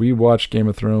aired, which we watched Game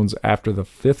of Thrones after the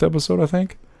 5th episode, I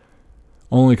think.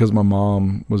 Only because my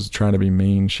mom was trying to be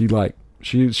mean. She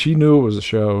knew it was a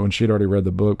show, and she'd already read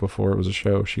the book before it was a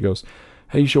show. She goes,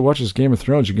 "Hey, you should watch this Game of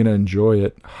Thrones. You're going to enjoy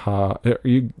it."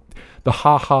 The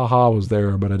ha was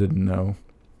there, but I didn't know.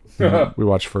 We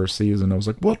watched first season. I was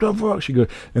like, "What the fuck?" She goes,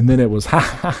 and then it was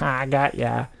ha, I got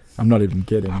ya. I'm not even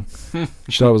kidding.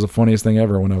 She thought it was the funniest thing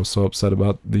ever when I was so upset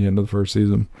about the end of the first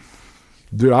season.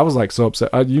 Dude, I was like so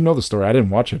upset. You know the story. I didn't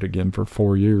watch it again for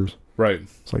 4 years. Right.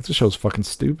 It's like, this show's fucking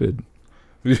stupid.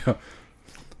 Yeah.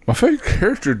 My favorite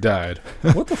character died.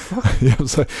 What the fuck? Yeah, it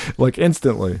was like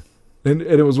instantly. And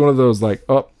it was one of those like,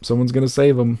 oh, someone's going to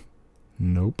save him.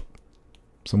 Nope.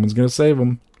 Someone's going to save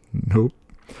him. Nope.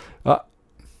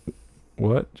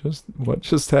 What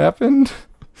just happened?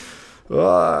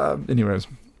 Anyways.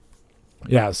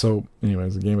 Yeah, so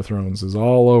anyways, the Game of Thrones is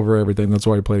all over everything. That's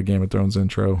why I played a Game of Thrones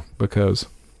intro, because,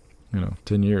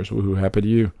 10 years. Woohoo, happy to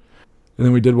you. And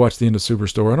then we did watch the end of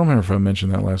Superstore. I don't remember if I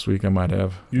mentioned that last week. I might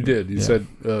have. You did. You said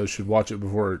should watch it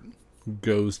before it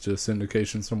goes to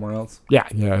syndication somewhere else. Yeah.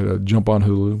 Jump on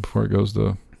Hulu before it goes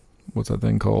to, what's that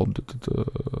thing called?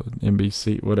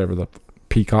 NBC, whatever, the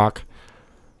Peacock.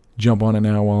 Jump on it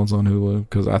now while it's on Hulu,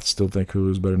 because I still think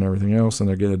Hulu's better than everything else, and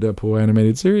they're getting a Deadpool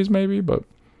animated series maybe, but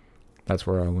that's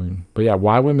where I lean. But yeah,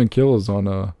 Why Women Kill is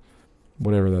on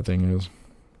whatever that thing is.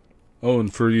 Oh,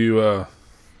 and for you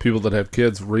people that have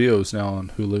kids, Rio's now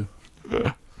on Hulu.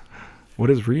 What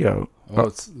is Rio? Oh,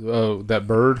 it's that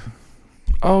bird.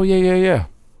 Oh, yeah.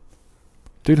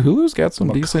 Dude, Hulu's got some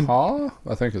decent... I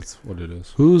think it's what it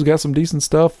is. Hulu's got some decent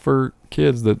stuff for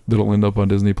kids that'll end up on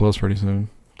Disney Plus pretty soon.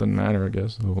 Doesn't matter, I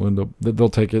guess. They'll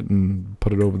take it and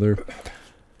put it over there.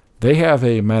 They have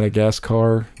a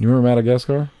Madagascar. You remember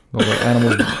Madagascar? All the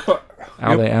animals,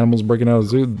 the animals breaking out of the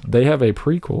zoo. They have a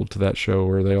prequel to that show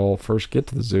where they all first get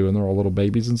to the zoo and they're all little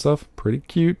babies and stuff. Pretty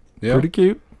cute. Yeah. Pretty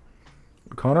cute.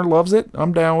 Connor loves it.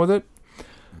 I'm down with it.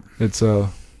 It's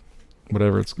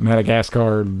whatever. It's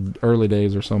Madagascar early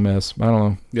days or some mess. I don't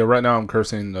know. Yeah, right now I'm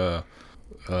cursing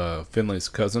Finley's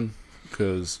cousin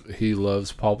because he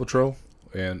loves Paw Patrol,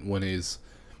 and when he's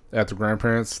at the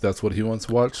grandparents, that's what he wants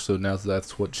to watch. So now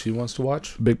that's what she wants to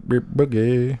watch. Big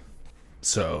Boogie.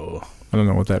 So I don't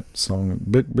know what that song is.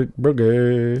 Big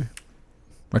Boogie.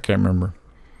 I can't remember.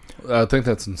 I think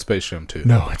that's in Space Jam 2.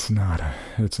 No, it's not.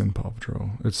 It's in Paw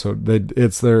Patrol.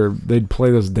 They'd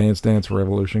play this Dance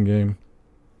Revolution game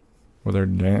where they're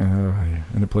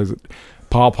and it plays it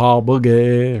Paw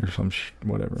Boogie or some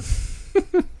whatever.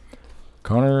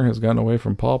 Connor has gotten away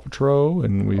from Paw Patrol,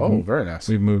 and very nice.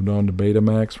 We've moved on to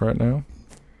Betamax right now.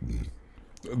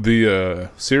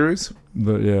 The series?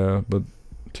 But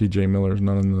T.J. Miller's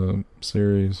not in the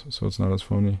series, so it's not as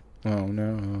funny. Oh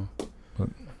no! But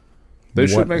they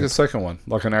should make a second one,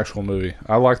 like an actual movie.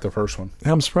 I like the first one.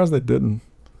 I'm surprised they didn't.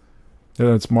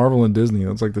 Yeah, it's Marvel and Disney.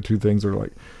 That's like the two things that are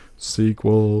like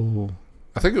sequel.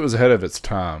 I think it was ahead of its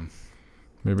time.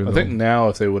 Maybe I think now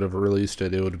if they would have released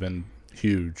it, it would have been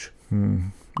huge.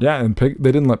 Yeah, and they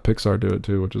didn't let Pixar do it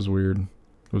too, which is weird.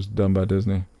 It was done by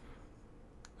Disney.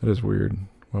 That is weird.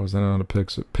 Why was that not a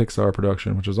Pixar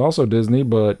production, which is also Disney,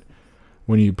 but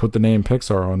when you put the name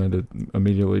Pixar on it, it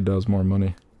immediately does more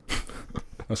money.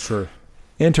 That's true.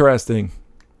 Interesting.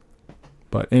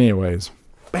 But anyways,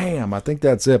 bam, I think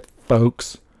that's it,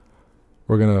 folks.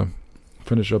 We're going to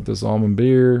finish up this almond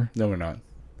beer. No, we're not.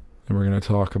 And we're going to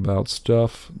talk about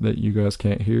stuff that you guys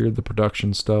can't hear, the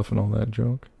production stuff and all that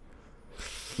junk.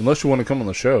 Unless you want to come on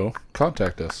the show,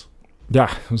 contact us.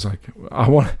 Yeah, it was like,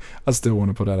 I still want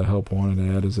to put out a Help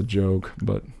Wanted ad as a joke,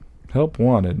 but Help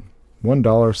Wanted,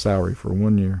 $1 salary for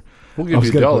 1 year. We'll give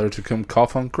you $1 to come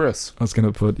cough on Chris. I was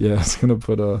going to put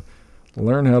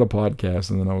learn how to podcast,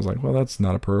 and then I was like, well, that's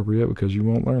not appropriate because you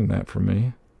won't learn that from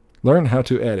me. Learn how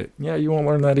to edit. Yeah, you won't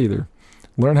learn that either.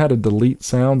 Learn how to delete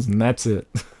sounds, and that's it.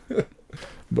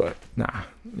 But,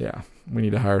 we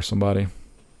need to hire somebody.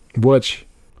 Which,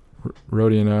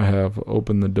 Rhodey and I have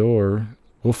opened the door.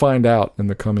 We'll find out in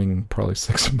the coming probably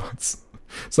 6 months.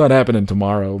 It's not happening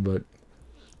tomorrow, but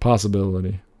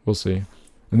possibility. We'll see.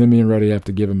 And then me and Rhodey have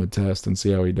to give him a test and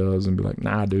see how he does and be like,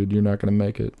 nah, dude, you're not going to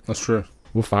make it. That's true.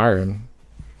 We'll fire him.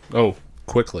 Oh,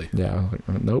 quickly. Yeah,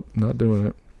 like, nope, not doing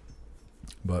it.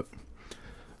 But,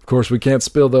 of course, we can't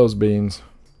spill those beans.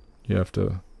 You have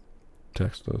to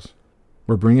text us.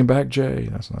 We're bringing back Jay.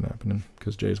 That's not happening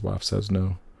because Jay's wife says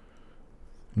no.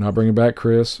 Not bringing back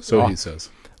Chris. So he says.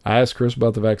 I asked Chris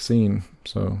about the vaccine,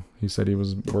 so he said he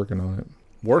was working on it.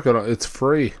 Working on it? It's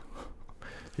free.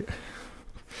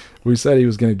 We said he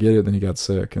was going to get it, then he got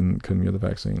sick and couldn't get the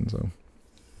vaccine. So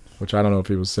which I don't know if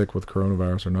he was sick with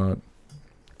coronavirus or not.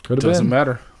 Could have Doesn't been.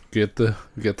 matter. Get the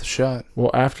shot.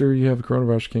 Well, after you have the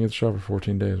coronavirus, you can't get the shot for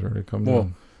 14 days, right? Come Well,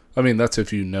 down. I mean, that's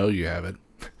if you know you have it.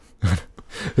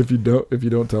 If you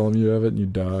don't tell them you have it and you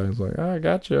die, it's like, I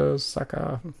got you,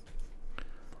 sucker.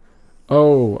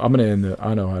 Oh, I'm gonna end it.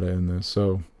 I know how to end this.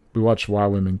 So we watched Why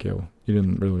Women Kill. You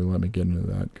didn't really let me get into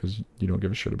that because you don't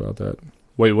give a shit about that.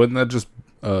 Wait, wasn't that just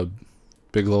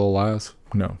Big Little Lies?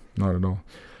 No, not at all.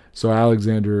 So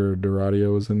Alexander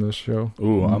Daddario is in this show.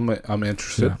 Ooh, I'm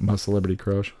interested. Yeah, my celebrity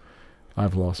crush.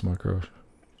 I've lost my crush.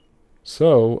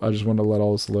 So I just want to let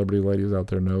all the celebrity ladies out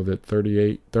there know that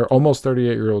they're almost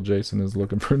 38-year-old Jason is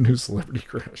looking for a new celebrity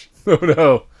crush. Oh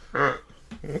no.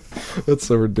 That's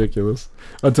so ridiculous.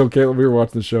 Until Caitlin, we were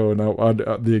watching the show, and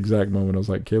at the exact moment, I was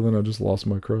like, Caitlin, I just lost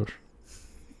my crush.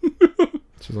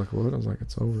 She's like, what? I was like,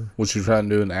 it's over. Was you trying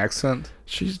to do an accent?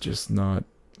 She's just not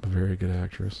a very good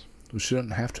actress. She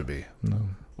doesn't have to be. No.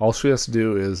 All she has to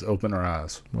do is open her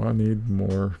eyes. Well, I need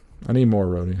more,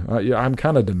 Rhodey. Yeah, I'm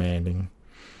kind of demanding.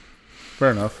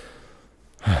 Fair enough.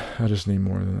 I just need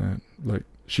more than that. Like,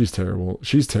 she's terrible.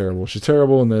 She's terrible. She's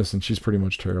terrible in this, and she's pretty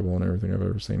much terrible in everything I've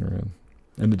ever seen her in.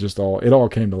 And it all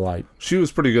came to light. She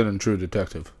was pretty good in True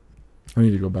Detective. I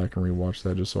need to go back and rewatch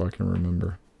that just so I can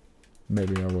remember.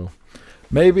 Maybe I will.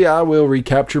 Maybe I will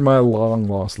recapture my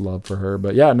long-lost love for her.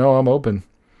 But yeah, no, I'm open.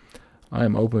 I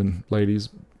am open, ladies.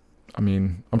 I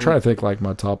mean, I'm trying to think like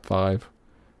my top 5.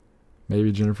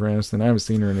 Maybe Jennifer Aniston. I haven't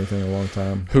seen her in anything in a long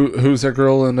time. Who's that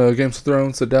girl in Games of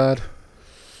Thrones that died?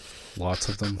 Lots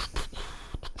of them.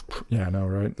 Yeah, I know,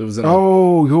 right? There was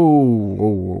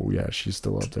Yeah, she's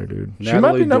still up there, dude. She Natalie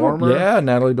might be number. Dormer? Yeah,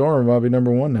 Natalie Dormer might be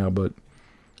number 1 now, but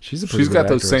she's She's got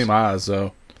those actress. same eyes,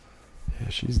 though. Yeah,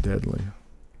 she's deadly.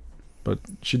 But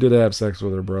she did have sex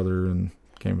with her brother in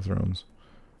Game of Thrones.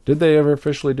 Did they ever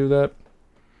officially do that?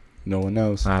 No one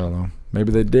knows. I don't know.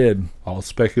 Maybe they did. All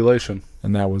speculation.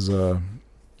 And that was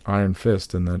Iron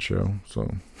Fist in that show.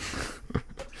 So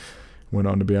went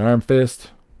on to be Iron Fist.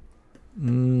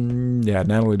 Yeah,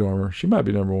 Natalie Dormer. She might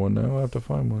be number 1 now. I'll have to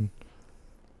find one.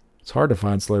 It's hard to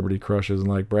find celebrity crushes. And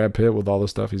like Brad Pitt with all the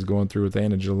stuff he's going through with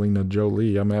Angelina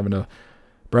Jolie.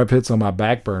 Brad Pitt's on my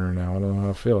back burner now. I don't know how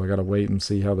I feel. I got to wait and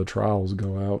see how the trials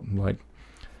go out. I'm like,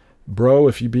 bro,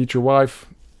 if you beat your wife,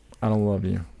 I don't love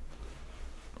you.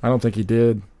 I don't think he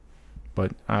did.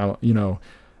 But,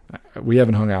 we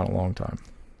haven't hung out in a long time.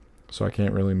 So I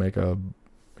can't really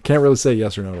say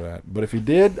yes or no to that. But if he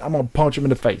did, I'm going to punch him in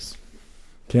the face.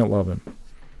 Can't love him.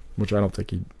 Which I don't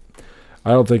think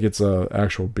it's a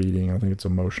actual beating. I think it's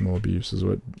emotional abuse is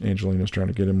what Angelina's trying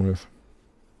to get him with.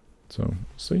 So, we'll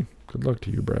see. Good luck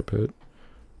to you, Brad Pitt.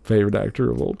 Favorite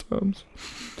actor of all times.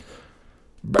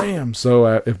 Bam! So,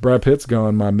 if Brad Pitt's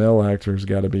gone, my male actor's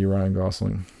got to be Ryan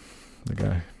Gosling. The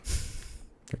guy.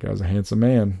 That guy's a handsome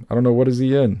man. I don't know, what is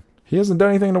he in? He hasn't done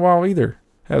anything in a while either,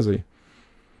 has he?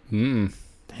 Mm.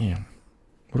 Damn.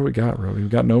 What do we got, Roby? We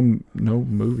got no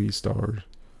movie stars.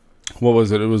 What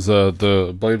was it? It was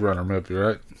the Blade Runner movie,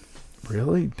 right?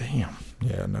 Really? Damn.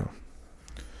 Yeah, no.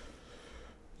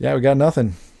 Yeah, we got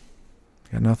nothing.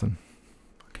 I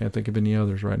can't think of any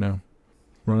others right now.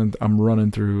 I'm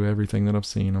running through everything that I've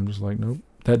seen. I'm just like, nope.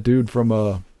 That dude from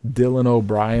Dylan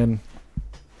O'Brien,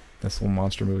 that's the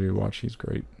monster movie we watched. He's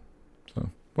great. So,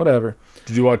 whatever.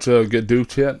 Did you watch Get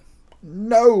Duped yet?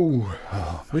 No.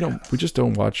 We just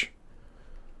don't watch.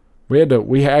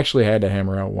 We actually had to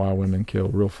hammer out Why Women Kill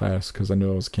real fast because I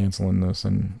knew I was canceling this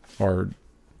and our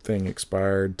thing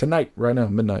expired tonight, right now,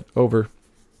 midnight, over.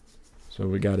 So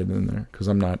we got it in there because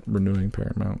I'm not renewing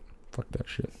Paramount. Fuck that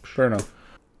shit. Fair enough.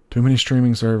 Too many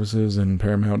streaming services, and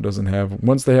Paramount doesn't have.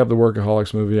 Once they have the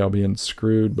Workaholics movie, I'll be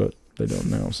screwed, but they don't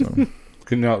now. So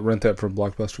Can you not rent that from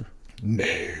Blockbuster? no.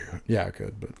 Yeah, I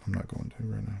could, but I'm not going to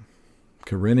right now.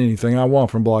 Could rent anything I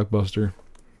want from Blockbuster.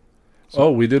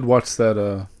 Oh, we did watch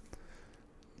that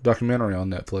documentary on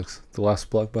Netflix, The Last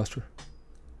Blockbuster.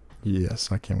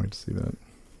 Yes, I can't wait to see that.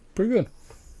 Pretty good.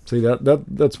 See,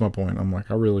 that's my point. I'm like,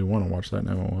 I really want to watch that, and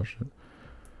I haven't watched it.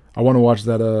 I want to watch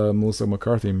that Melissa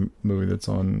McCarthy movie that's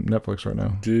on Netflix right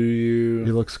now. Do you?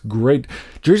 He looks great.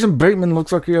 Jason Bateman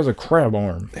looks like he has a crab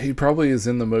arm. He probably is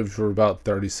in the movie for about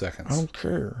 30 seconds. I don't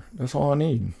care. That's all I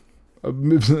need.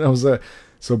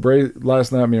 So Bray,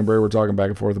 last night, me and Bray were talking back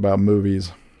and forth about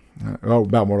movies.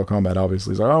 About Mortal Kombat,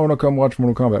 obviously. He's like, I want to come watch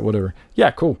Mortal Kombat, whatever.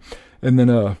 Yeah, cool. And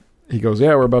then he goes,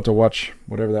 yeah, we're about to watch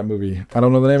whatever that movie. I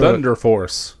don't know the name of it. Thunder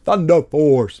Force. Thunder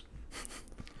Force.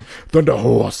 Thunder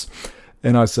Horse.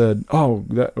 And I said, I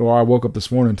woke up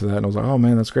this morning to that, and I was like, oh,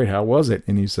 man, that's great. How was it?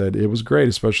 And he said, it was great,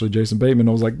 especially Jason Bateman.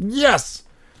 I was like, yes!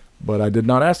 But I did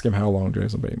not ask him how long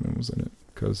Jason Bateman was in it.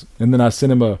 And then I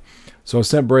sent him I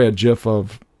sent Bray a GIF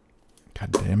of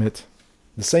God damn it.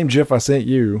 The same GIF I sent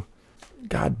you.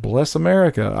 God bless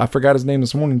America. I forgot his name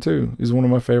this morning, too. He's one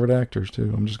of my favorite actors,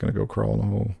 too. I'm just going to go crawl in a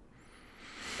hole.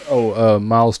 Oh,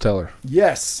 Miles Teller.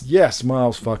 Yes,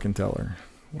 Miles fucking Teller.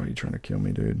 Why are you trying to kill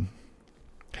me, dude?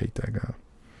 Hate that guy.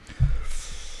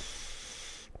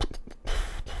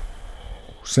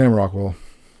 Sam Rockwell.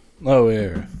 Oh,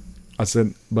 yeah. I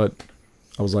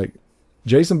was like,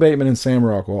 Jason Bateman and Sam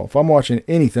Rockwell. If I'm watching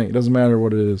anything, it doesn't matter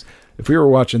what it is. If we were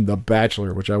watching The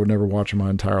Bachelor, which I would never watch in my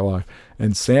entire life,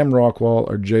 and Sam Rockwell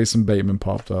or Jason Bateman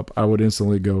popped up, I would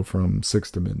instantly go from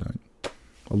 6 to midnight. I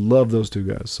love those two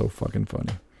guys. So fucking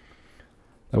funny.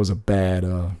 That was a bad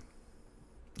joke.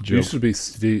 It used to be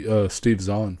Steve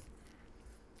Zahn.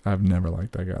 I've never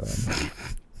liked that guy that much.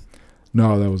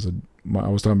 No, that was I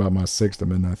was talking about my 6 to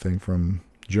midnight thing from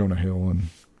Jonah Hill and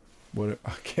what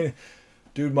I can't,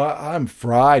 dude. I'm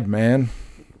fried, man.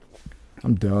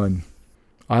 I'm done.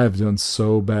 I have done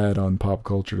so bad on pop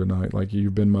culture tonight. Like,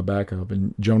 you've been my backup,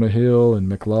 and Jonah Hill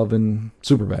and McLovin,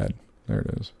 super bad. There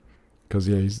it is. Because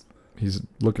yeah, he's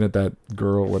looking at that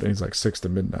girl. He's like 6 to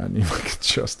midnight, and he like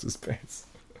adjusts his pants.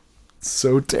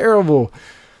 So terrible.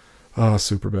 Oh,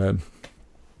 super bad.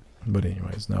 But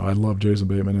anyways, no, I love Jason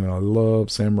Bateman and I love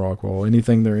Sam Rockwell.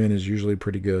 Anything they're in is usually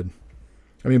pretty good.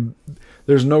 I mean,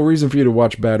 there's no reason for you to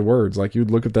watch Bad Words. Like, you'd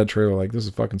look at that trailer like, this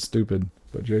is fucking stupid.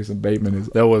 But Jason Bateman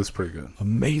That was pretty good.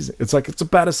 amazing. It's like, it's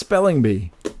about a spelling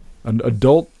bee. An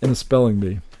adult and a spelling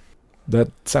bee.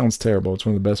 That sounds terrible. It's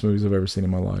one of the best movies I've ever seen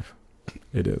in my life.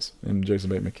 It is. And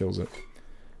Jason Bateman kills it.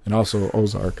 And also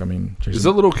Ozark. I mean, Is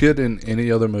that little kid in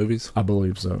any other movies? I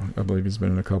believe so. I believe he's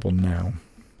been in a couple now.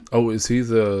 Oh, is he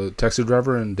the taxi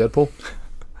driver in Deadpool?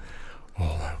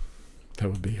 Oh, that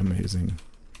would be amazing.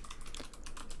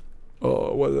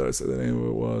 Oh, what did I say the name of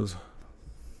it was?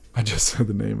 I just said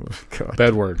the name of it. God.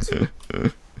 Bad Words.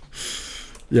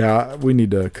 Yeah,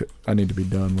 I need to be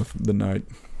done with the night.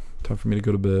 Time for me to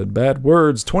go to bed. Bad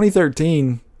Words,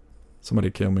 2013.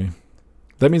 Somebody kill me.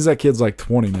 That means that kid's like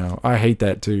 20 now. I hate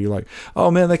that too. You're like, oh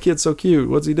man, that kid's so cute.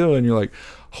 What's he doing? You're like,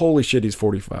 holy shit, he's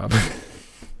 45.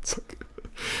 It's like,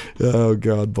 oh,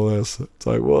 God bless. It's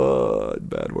like, what?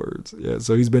 Bad Words. Yeah,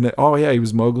 so he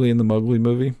was Mowgli in the Mowgli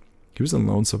movie. He was in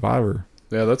Lone Survivor.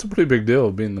 Yeah, that's a pretty big deal,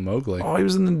 being the Mowgli. Oh, he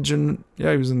was in he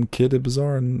was in Kid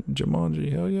Bazaar and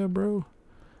Jumanji. Hell yeah, bro.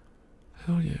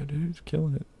 Hell yeah, dude. He's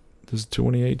killing it. This is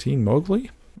 2018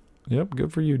 Mowgli? Yep,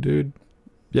 good for you, dude.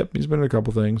 Yep, he's been in a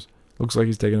couple things. Looks like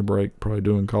he's taking a break, probably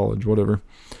doing college, whatever.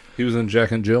 He was in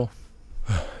Jack and Jill.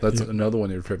 That's another one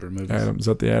of your favorite movies. Is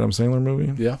that the Adam Sandler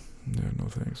movie? Yeah. Yeah, no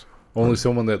thanks. Only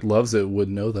someone that loves it would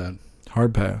know that.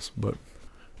 Hard pass, but...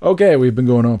 Okay, we've been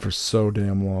going on for so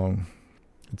damn long.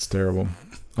 It's terrible.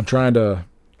 I'm trying to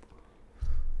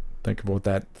think of what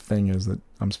that thing is that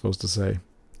I'm supposed to say.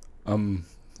 I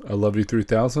Love You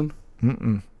 3000?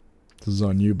 Mm-mm. This is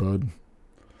on you, bud.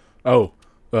 Oh,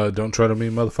 don't tread on me,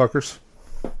 motherfuckers.